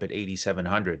now he's up at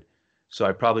 8,700. So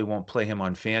I probably won't play him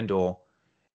on Fanduel.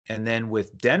 And then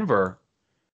with Denver,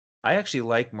 I actually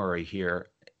like Murray here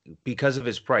because of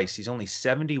his price. He's only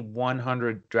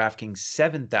 7,100 DraftKings,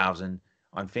 7,000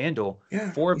 on Fanduel.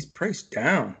 Yeah, he's priced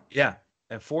down. Yeah,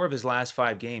 and 4 of his last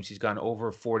 5 games, he's gone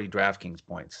over 40 DraftKings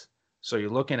points. So you're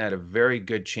looking at a very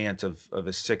good chance of a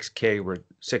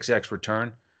 6X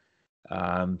return.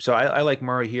 So I like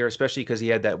Murray here, especially because he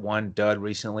had that one dud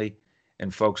recently,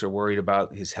 and folks are worried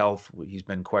about his health. He's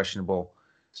been questionable.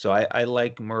 So I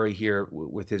like Murray here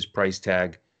with his price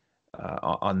tag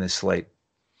on this slate.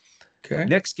 Okay.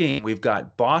 Next game, we've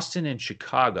got Boston and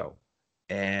Chicago.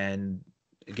 And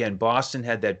again, Boston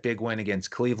had that big win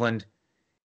against Cleveland.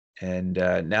 And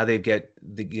now they get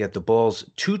the Bulls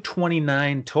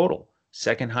 229 total,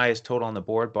 second highest total on the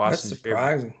board. Boston. That's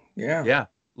surprising. Yeah, a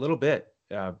little bit.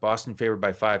 Boston favored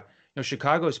by 5.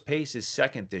 Chicago's pace is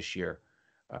second this year.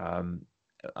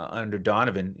 Under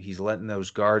Donovan, he's letting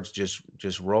those guards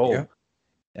just roll.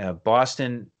 Yeah.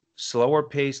 Boston slower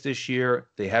pace this year.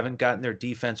 They haven't gotten their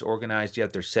defense organized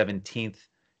yet. They're 17th.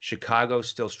 Chicago's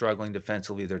still struggling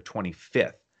defensively. They're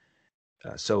 25th.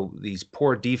 So these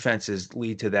poor defenses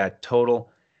lead to that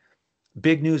total.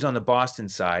 Big news on the Boston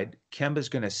side. Kemba's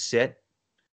going to sit.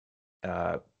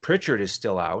 Pritchard is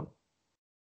still out.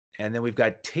 And then we've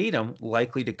got Tatum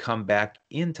likely to come back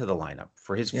into the lineup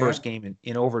for his first game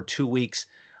in over 2 weeks.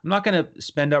 I'm not going to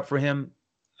spend up for him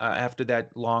after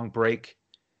that long break.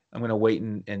 I'm going to wait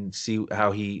and see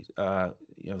how he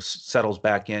settles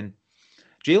back in.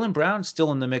 Jaylen Brown's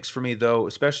still in the mix for me, though,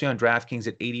 especially on DraftKings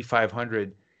at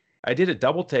 8,500. I did a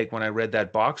double take when I read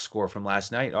that box score from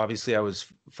last night. Obviously, I was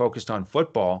focused on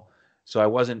football, so I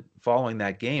wasn't following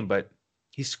that game. But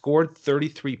He scored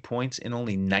 33 points in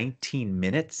only 19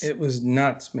 minutes. It was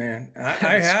nuts, man. I That's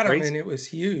had him crazy. and it was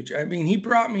huge. I mean, he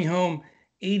brought me home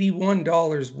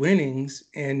 $81 winnings,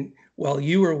 and while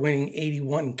you were winning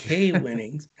 81K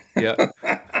winnings. Yeah.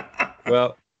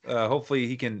 Well, hopefully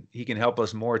he can help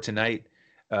us more tonight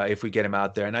if we get him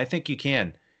out there, and I think you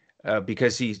can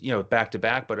because he's back to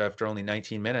back, but after only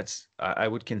 19 minutes, I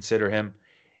would consider him.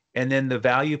 And then the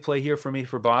value play here for me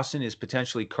for Boston is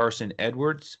potentially Carson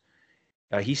Edwards.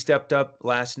 He stepped up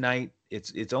last night.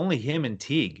 It's only him and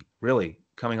Teague really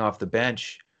coming off the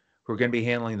bench who are going to be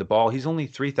handling the ball. He's only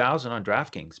 3,000 on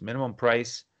DraftKings minimum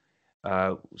price.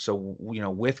 So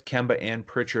with Kemba and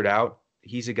Pritchard out,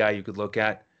 he's a guy you could look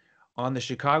at. On the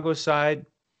Chicago side,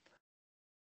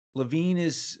 Levine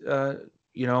is,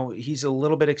 he's a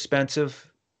little bit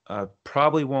expensive.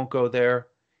 Probably won't go there.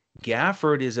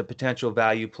 Gafford is a potential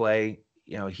value play.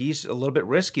 He's a little bit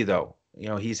risky though.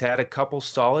 He's had a couple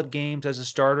solid games as a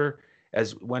starter,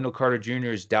 as Wendell Carter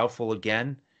Jr. is doubtful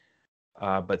again.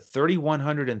 But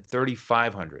 3,100 and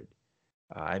 3,500.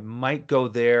 I might go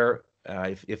there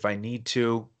if I need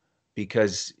to,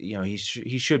 because he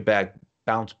should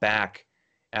bounce back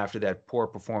after that poor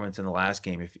performance in the last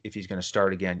game. If he's going to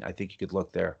start again, I think you could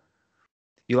look there.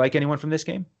 You like anyone from this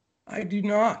game? I do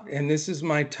not. And this is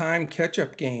my time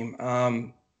catch-up game.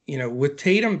 With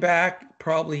Tatum back,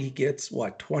 probably he gets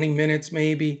what, 20 minutes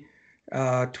maybe,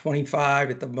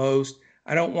 25 at the most.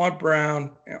 I don't want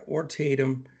Brown or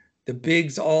Tatum. The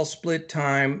bigs all split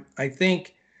time. I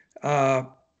think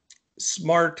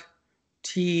Smart,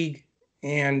 Teague,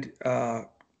 and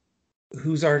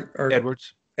who's our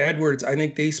Edwards. Edwards. I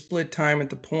think they split time at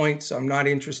the point, so I'm not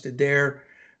interested there.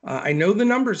 I know the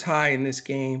number's high in this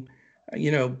game,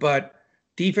 but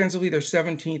defensively they're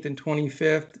 17th and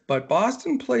 25th. But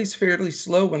Boston plays fairly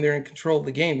slow when they're in control of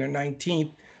the game. They're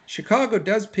 19th. Chicago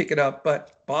does pick it up,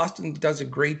 but Boston does a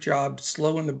great job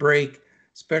slowing the break,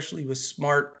 especially with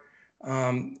Smart.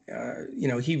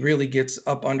 He really gets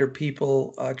up under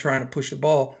people trying to push the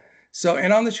ball. So,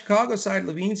 and on the Chicago side,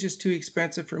 Levine's just too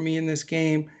expensive for me in this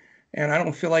game, and I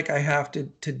don't feel like I have to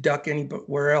duck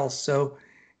anywhere else. So,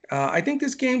 I think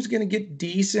this game's going to get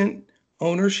decent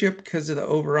ownership because of the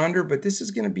over under, but this is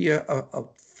going to be a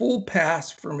full pass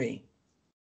for me.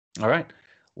 All right.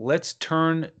 Let's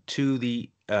turn to the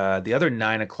other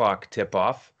 9 o'clock tip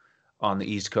off on the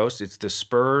East Coast. It's the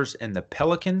Spurs and the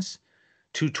Pelicans,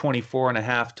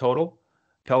 224.5 total.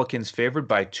 Pelicans favored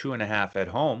by 2.5 at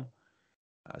home.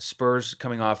 Spurs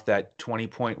coming off that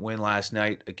 20-point win last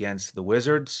night against the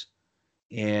Wizards.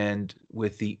 And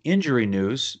with the injury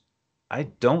news, I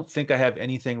don't think I have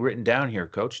anything written down here,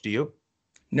 Coach. Do you?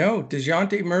 No,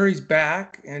 DeJounte Murray's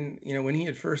back. And, when he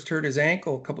had first hurt his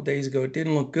ankle a couple days ago, it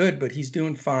didn't look good, but he's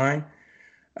doing fine.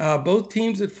 Both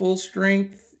teams at full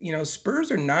strength.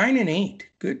 Spurs are 9-8.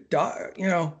 Good,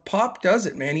 Pop does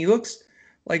it, man. He looks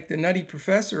like the nutty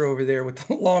professor over there with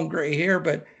the long gray hair,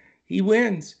 but he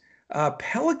wins.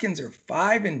 Pelicans are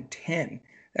 5-10.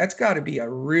 That's got to be a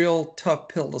real tough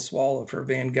pill to swallow for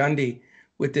Van Gundy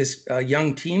with this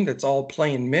young team that's all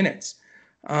playing minutes.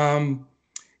 I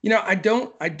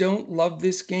don't love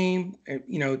this game.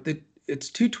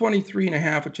 It's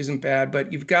 223.5, which isn't bad,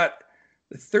 but you've got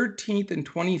the 13th and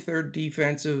 23rd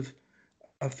defensive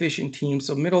efficient teams,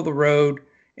 so middle of the road,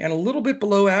 and a little bit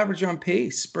below average on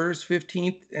pace. Spurs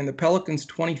 15th and the Pelicans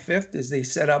 25th as they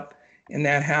set up in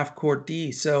that half court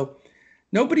D. So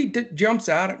nobody jumps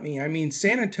out at me. I mean,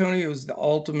 San Antonio is the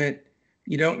ultimate.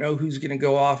 You don't know who's going to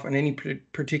go off on any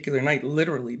particular night.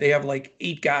 Literally, they have like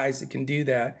 8 guys that can do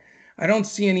that. I don't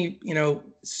see any,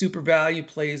 super value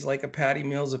plays like a Patty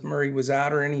Mills if Murray was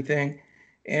out or anything.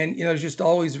 And, there's just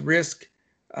always risk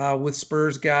with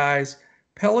Spurs guys.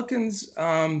 Pelicans,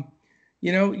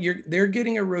 they're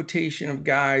getting a rotation of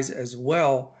guys as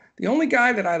well. The only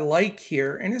guy that I like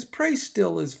here, and his price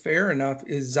still is fair enough,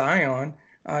 is Zion.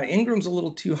 Ingram's a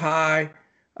little too high,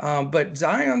 but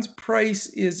Zion's price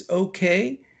is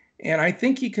okay, and I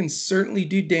think he can certainly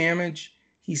do damage.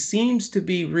 He seems to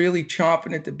be really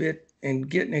chomping at the bit and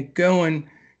getting it going.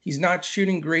 He's not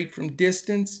shooting great from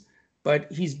distance,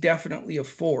 but he's definitely a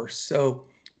force. So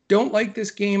don't like this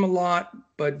game a lot,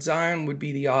 but Zion would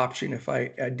be the option if I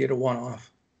did a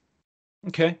one-off.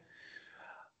 Okay.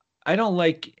 I don't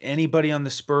like anybody on the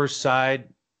Spurs side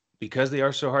because they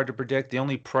are so hard to predict. The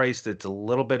only price that's a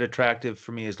little bit attractive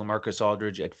for me is LaMarcus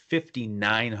Aldridge at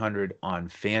 5,900 on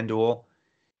Fanduel.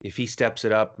 If he steps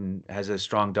it up and has a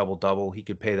strong double-double, he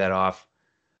could pay that off.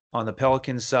 On the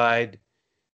Pelicans side,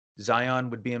 Zion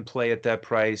would be in play at that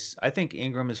price. I think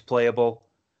Ingram is playable.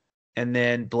 And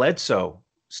then Bledsoe,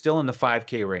 still in the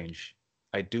 5K range.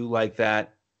 I do like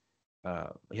that.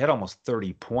 He had almost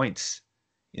 30 points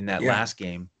in that Yeah. last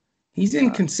game. He's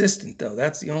inconsistent though.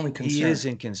 That's the only He concern. is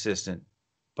inconsistent,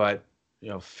 but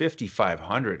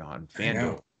 5,500 on I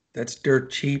know. FanDuel. That's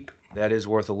dirt cheap. That is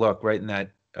worth a look. Right in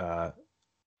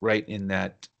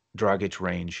that Dragic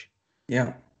range.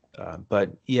 Yeah.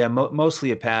 But yeah,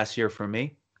 mostly a pass here for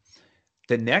me.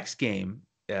 The next game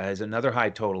is another high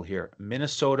total here.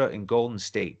 Minnesota and Golden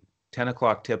State. 10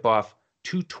 o'clock tip off,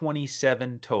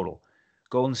 227 total.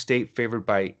 Golden State favored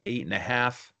by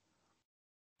 8.5.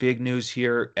 Big news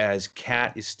here as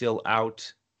Cat is still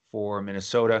out for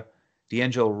Minnesota.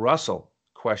 D'Angelo Russell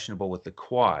questionable with the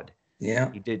quad.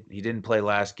 Yeah. He didn't play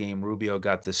last game. Rubio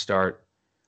got the start.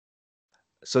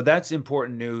 So that's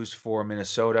important news for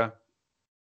Minnesota.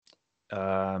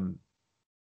 Um,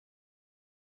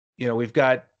 we've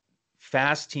got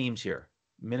fast teams here.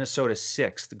 Minnesota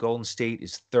 6th, Golden State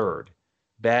is 3rd.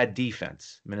 Bad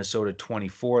defense. Minnesota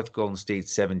 24th, Golden State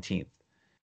 17th.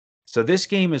 So this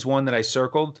game is one that I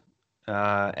circled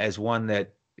as one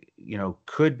that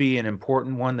could be an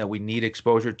important one that we need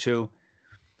exposure to.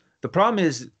 The problem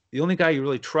is the only guy you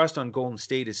really trust on Golden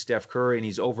State is Steph Curry, and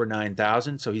he's over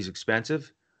 9,000, so he's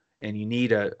expensive, and you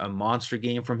need a monster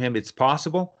game from him. It's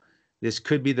possible. This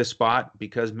could be the spot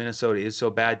because Minnesota is so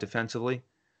bad defensively.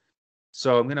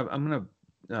 So I'm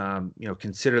gonna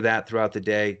consider that throughout the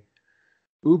day.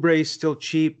 Oubre is still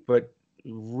cheap, but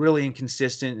really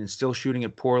inconsistent and still shooting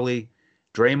it poorly.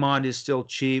 Draymond is still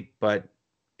cheap, but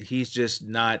he's just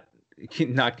not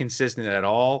consistent at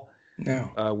all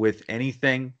with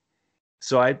anything.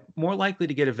 So I'm more likely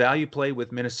to get a value play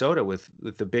with Minnesota with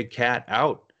the big cat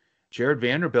out. Jared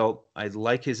Vanderbilt, I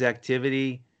like his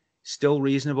activity, still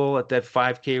reasonable at that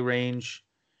 5K range.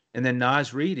 And then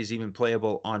Naz Reid is even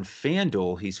playable on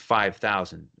FanDuel. He's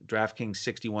 5,000. DraftKings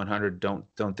 6,100. Don't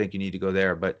think you need to go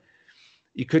there, but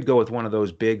you could go with one of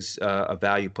those bigs, a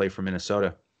value play for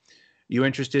Minnesota. You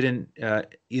interested in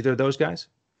either of those guys?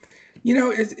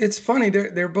 It's funny.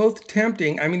 They're both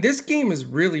tempting. I mean, this game is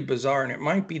really bizarre, and it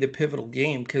might be the pivotal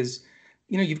game because,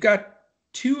 you've got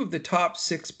two of the top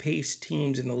 6 pace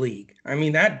teams in the league. I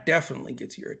mean, that definitely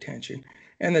gets your attention.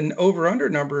 And the over/under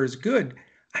number is good.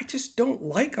 I just don't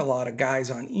like a lot of guys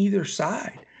on either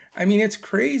side. I mean, it's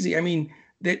crazy. I mean,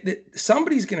 that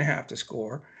somebody's going to have to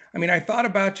score. I mean, I thought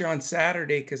about you on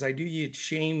Saturday because I knew you'd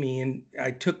shame me, and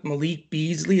I took Malik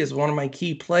Beasley as one of my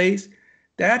key plays.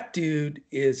 That dude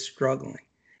is struggling.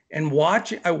 And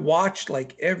I watched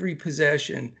like every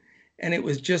possession, and it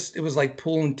was like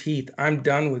pulling teeth. I'm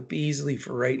done with Beasley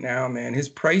for right now, man. His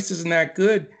price isn't that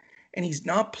good, and he's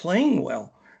not playing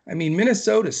well. I mean,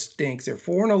 Minnesota stinks. They're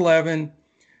 4-11.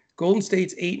 Golden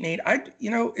State's 8-8.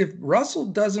 If Russell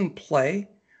doesn't play,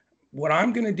 what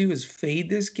I'm going to do is fade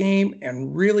this game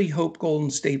and really hope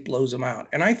Golden State blows them out.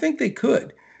 And I think they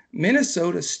could.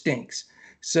 Minnesota stinks.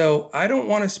 So I don't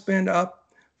want to spend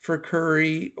up for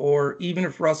Curry, or even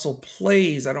if Russell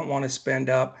plays, I don't want to spend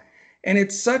up. And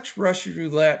it's such Russian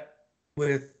roulette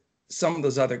with some of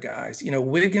those other guys.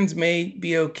 Wiggins may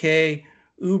be okay.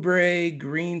 Oubre,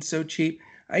 Green, so cheap.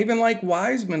 I even like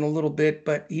Wiseman a little bit,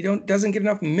 but he doesn't get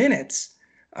enough minutes.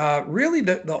 Really,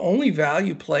 the only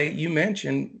value play you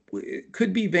mentioned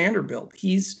could be Vanderbilt.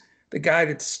 He's the guy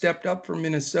that stepped up for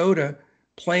Minnesota,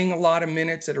 playing a lot of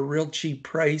minutes at a real cheap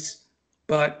price.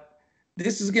 But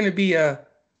this is going to be a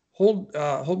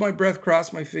hold my breath,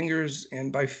 cross my fingers,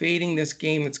 and by fading this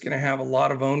game that's going to have a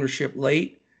lot of ownership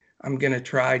late, I'm going to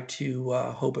try to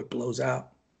hope it blows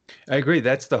out. I agree.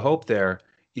 That's the hope there.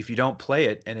 If you don't play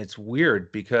it, and it's weird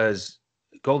because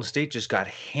Golden State just got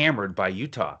hammered by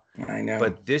Utah. I know.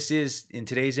 But this is in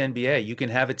today's NBA, you can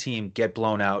have a team get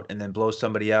blown out and then blow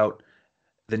somebody out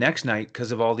the next night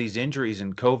because of all these injuries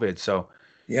and COVID. So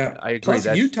yeah, I agree. Plus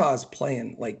Utah's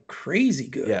playing like crazy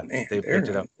good. Yeah, Man, they they're picked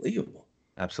it up. unbelievable.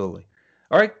 Absolutely.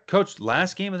 All right, Coach,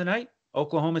 last game of the night,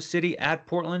 Oklahoma City at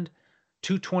Portland,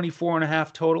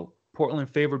 224.5 total. Portland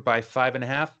favored by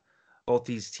 5.5. Both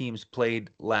these teams played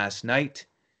last night.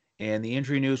 And the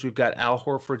injury news, we've got Al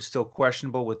Horford still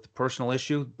questionable with the personal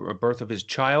issue, birth of his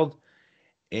child.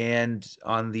 And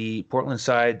on the Portland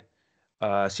side,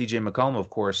 CJ McCollum,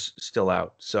 of course, still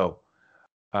out. So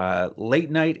late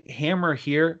night hammer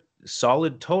here,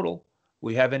 solid total.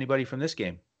 We have anybody from this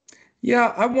game?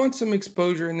 Yeah, I want some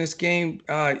exposure in this game.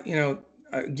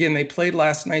 Again, they played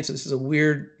last night, so this is a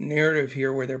weird narrative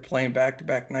here where they're playing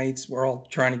back-to-back nights. We're all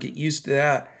trying to get used to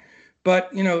that.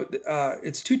 But,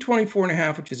 it's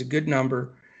 224.5, which is a good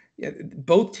number. Yeah,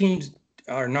 both teams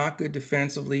are not good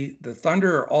defensively. The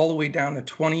Thunder are all the way down to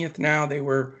 20th now. They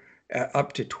were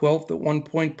up to 12th at one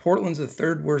point. Portland's the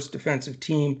 3rd worst defensive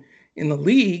team in the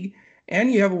league.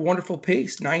 And you have a wonderful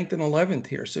pace, 9th and 11th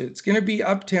here. So it's going to be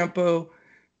up-tempo,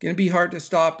 going to be hard to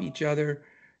stop each other.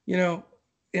 you know,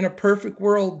 in a perfect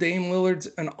world, Dame Lillard's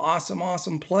an awesome,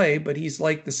 awesome play, but he's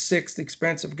like the sixth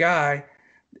expensive guy.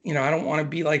 I don't want to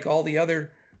be like all the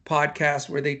other podcasts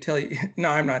where they tell you, no,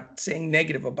 I'm not saying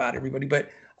negative about everybody,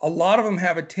 but a lot of them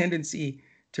have a tendency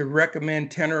to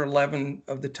recommend 10 or 11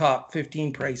 of the top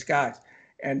 15 price guys.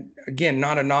 And again,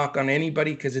 not a knock on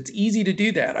anybody because it's easy to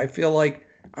do that. I feel like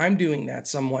I'm doing that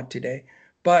somewhat today.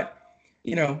 But,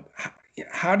 you know,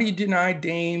 how do you deny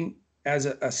Dame as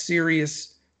a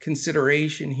serious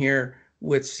consideration here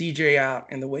with CJ out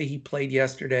and the way he played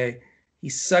yesterday?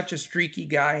 He's such a streaky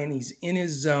guy and he's in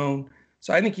his zone.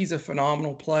 So I think he's a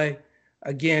phenomenal play.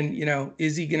 Again,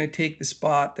 is he going to take the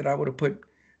spot that I would have put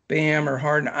Bam or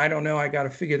Harden? I don't know. I got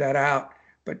to figure that out.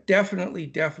 But definitely,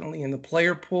 definitely in the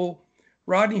player pool,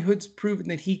 Rodney Hood's proven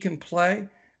that he can play.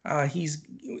 He's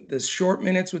the short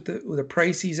minutes with the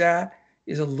price he's at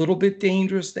is a little bit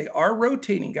dangerous. They are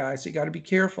rotating guys, so you got to be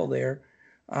careful there.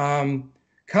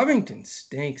 Covington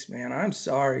stinks, man. I'm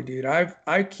sorry, dude.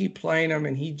 I keep playing him,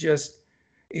 and he just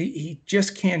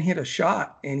can't hit a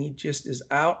shot, and he just is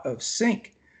out of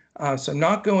sync. So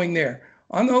not going there.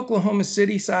 On the Oklahoma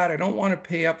City side, I don't want to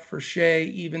pay up for Shea,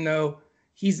 even though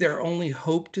he's their only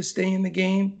hope to stay in the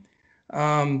game.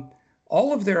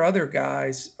 All of their other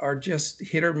guys are just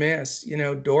hit or miss.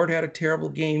 Dort had a terrible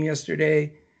game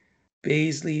yesterday.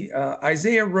 Baisley,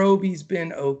 Isaiah Roby's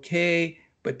been okay,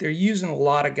 but they're using a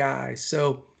lot of guys.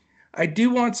 So I do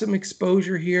want some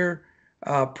exposure here.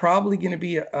 Probably going to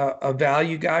be a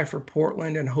value guy for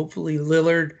Portland and hopefully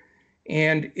Lillard.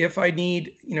 And if I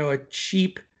need, a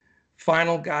cheap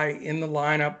final guy in the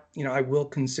lineup, I will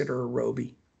consider a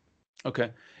Roby.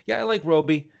 Okay. Yeah, I like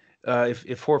Roby.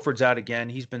 If Horford's out again,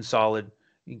 he's been solid.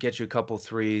 He gets you a couple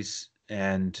threes,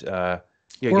 and gets to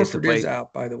Horford play. is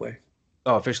out, by the way.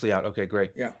 Oh, officially out. Okay,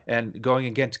 great. Yeah. And going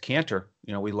against Cantor,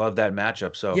 we love that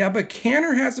matchup. So yeah, but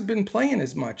Cantor hasn't been playing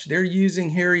as much. They're using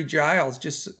Harry Giles.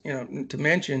 Just to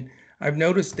mention, I've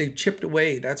noticed they've chipped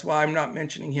away. That's why I'm not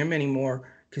mentioning him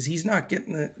anymore because he's not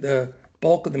getting the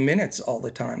bulk of the minutes all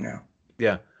the time now.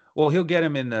 Yeah. Well, he'll get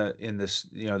him in this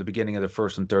the beginning of the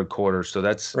first and third quarters. So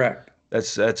that's correct.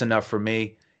 That's enough for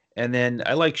me. And then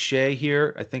I like Shea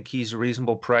here. I think he's a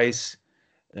reasonable price.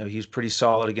 He's pretty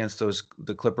solid against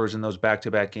the Clippers in those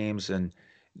back-to-back games, and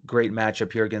great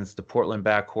matchup here against the Portland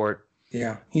backcourt.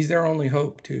 Yeah, he's their only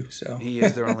hope too. So he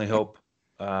is their only hope.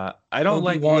 I don't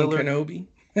like Obi-Wan Lillard. Kenobi.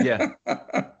 Yeah,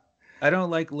 I don't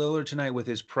like Lillard tonight with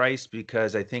his price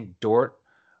because I think Dort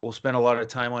will spend a lot of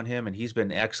time on him, and he's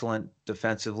been excellent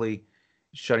defensively,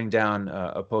 shutting down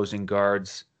opposing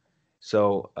guards.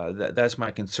 So that's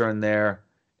my concern there.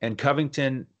 And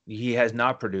Covington, he has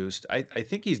not produced. I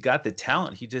think he's got the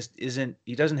talent. He just isn't.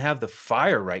 He doesn't have the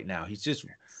fire right now. He's just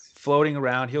floating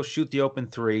around. He'll shoot the open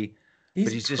three.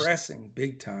 But he's pressing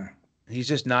big time. He's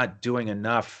just not doing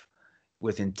enough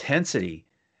with intensity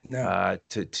no.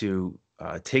 To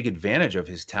take advantage of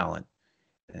his talent.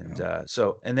 And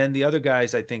and then the other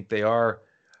guys, I think they are,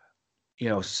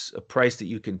 a price that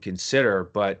you can consider.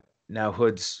 But now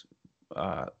Hood's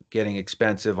getting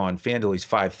expensive on Fanduel. He's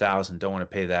 5,000. Don't want to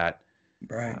pay that.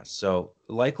 Right. So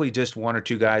likely just one or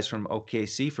two guys from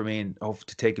OKC for me, and hope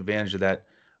to take advantage of that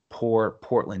poor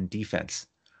Portland defense.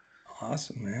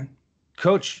 Awesome, man.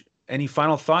 Coach, any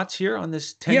final thoughts here on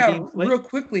this 10-game slate? Real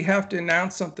quickly, have to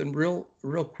announce something real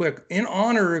quick. In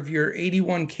honor of your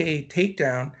 81K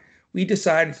takedown, we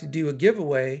decided to do a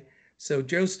giveaway. So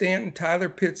Joe Stanton, Tyler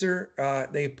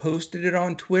Pitzer, they posted it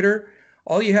on Twitter.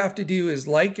 All you have to do is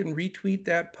like and retweet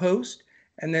that post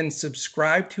and then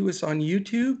subscribe to us on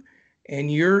YouTube,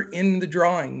 and you're in the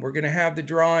drawing. We're going to have the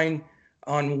drawing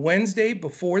on Wednesday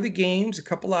before the games, a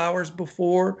couple hours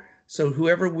before. So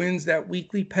whoever wins that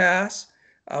weekly pass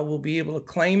will be able to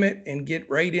claim it and get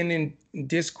right in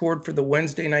Discord for the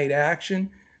Wednesday night action.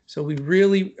 So we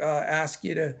really ask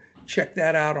you to check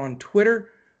that out on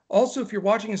Twitter. Also, if you're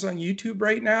watching us on YouTube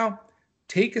right now,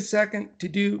 take a second to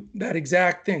do that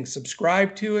exact thing.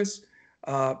 Subscribe to us,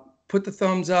 put the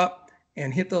thumbs up,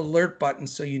 and hit the alert button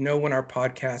so you know when our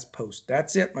podcast posts.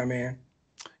 That's it, my man.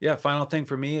 Yeah, final thing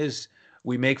for me is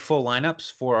we make full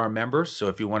lineups for our members. So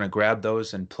if you want to grab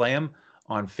those and play them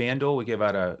on FanDuel, we give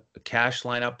out a cash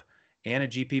lineup and a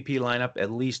GPP lineup,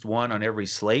 at least one on every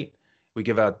slate. We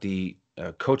give out the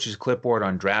coach's clipboard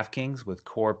on Draftkings with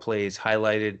core plays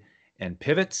highlighted and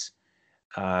pivots.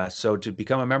 So to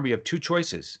become a member, you have two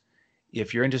choices.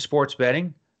 If you're into sports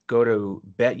betting, go to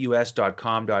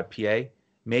betus.com.pa,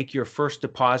 make your first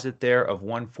deposit there of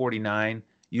 $149.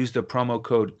 Use the promo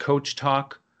code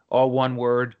CoachTalk, all one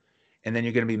word, and then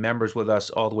you're going to be members with us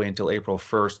all the way until April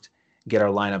 1st. Get our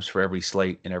lineups for every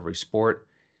slate in every sport.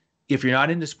 If you're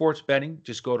not into sports betting,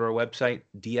 just go to our website,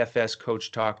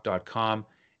 dfscoachtalk.com,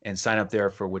 and sign up there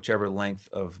for whichever length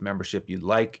of membership you'd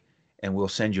like. And we'll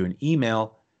send you an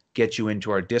email, get you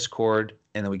into our Discord,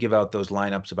 and then we give out those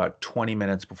lineups about 20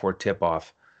 minutes before tip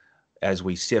off as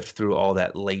we sift through all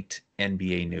that late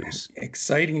NBA news.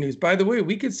 Exciting news. By the way,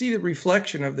 we could see the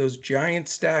reflection of those giant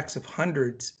stacks of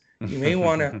hundreds. You may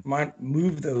want to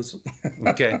move those.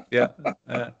 Okay. Yeah.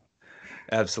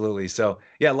 Absolutely. So,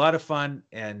 yeah, a lot of fun.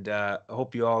 And I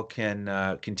hope you all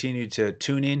can continue to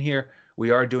tune in here. We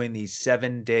are doing these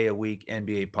 7-day-a-week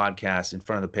NBA podcasts in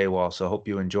front of the paywall. So I hope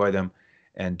you enjoy them,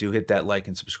 and do hit that like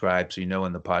and subscribe so you know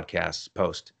when the podcasts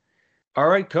post. All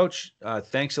right, Coach.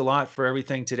 Thanks a lot for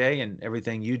everything today and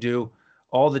everything you do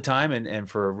all the time, and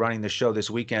for running the show this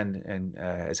weekend, and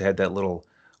as I had that little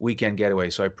weekend getaway.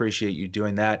 So I appreciate you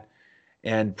doing that,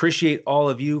 and appreciate all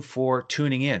of you for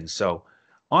tuning in. So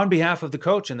on behalf of the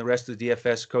coach and the rest of the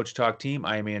DFS Coach Talk team,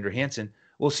 I am Andrew Hansen.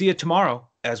 We'll see you tomorrow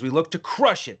as we look to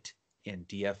crush it in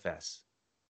DFS.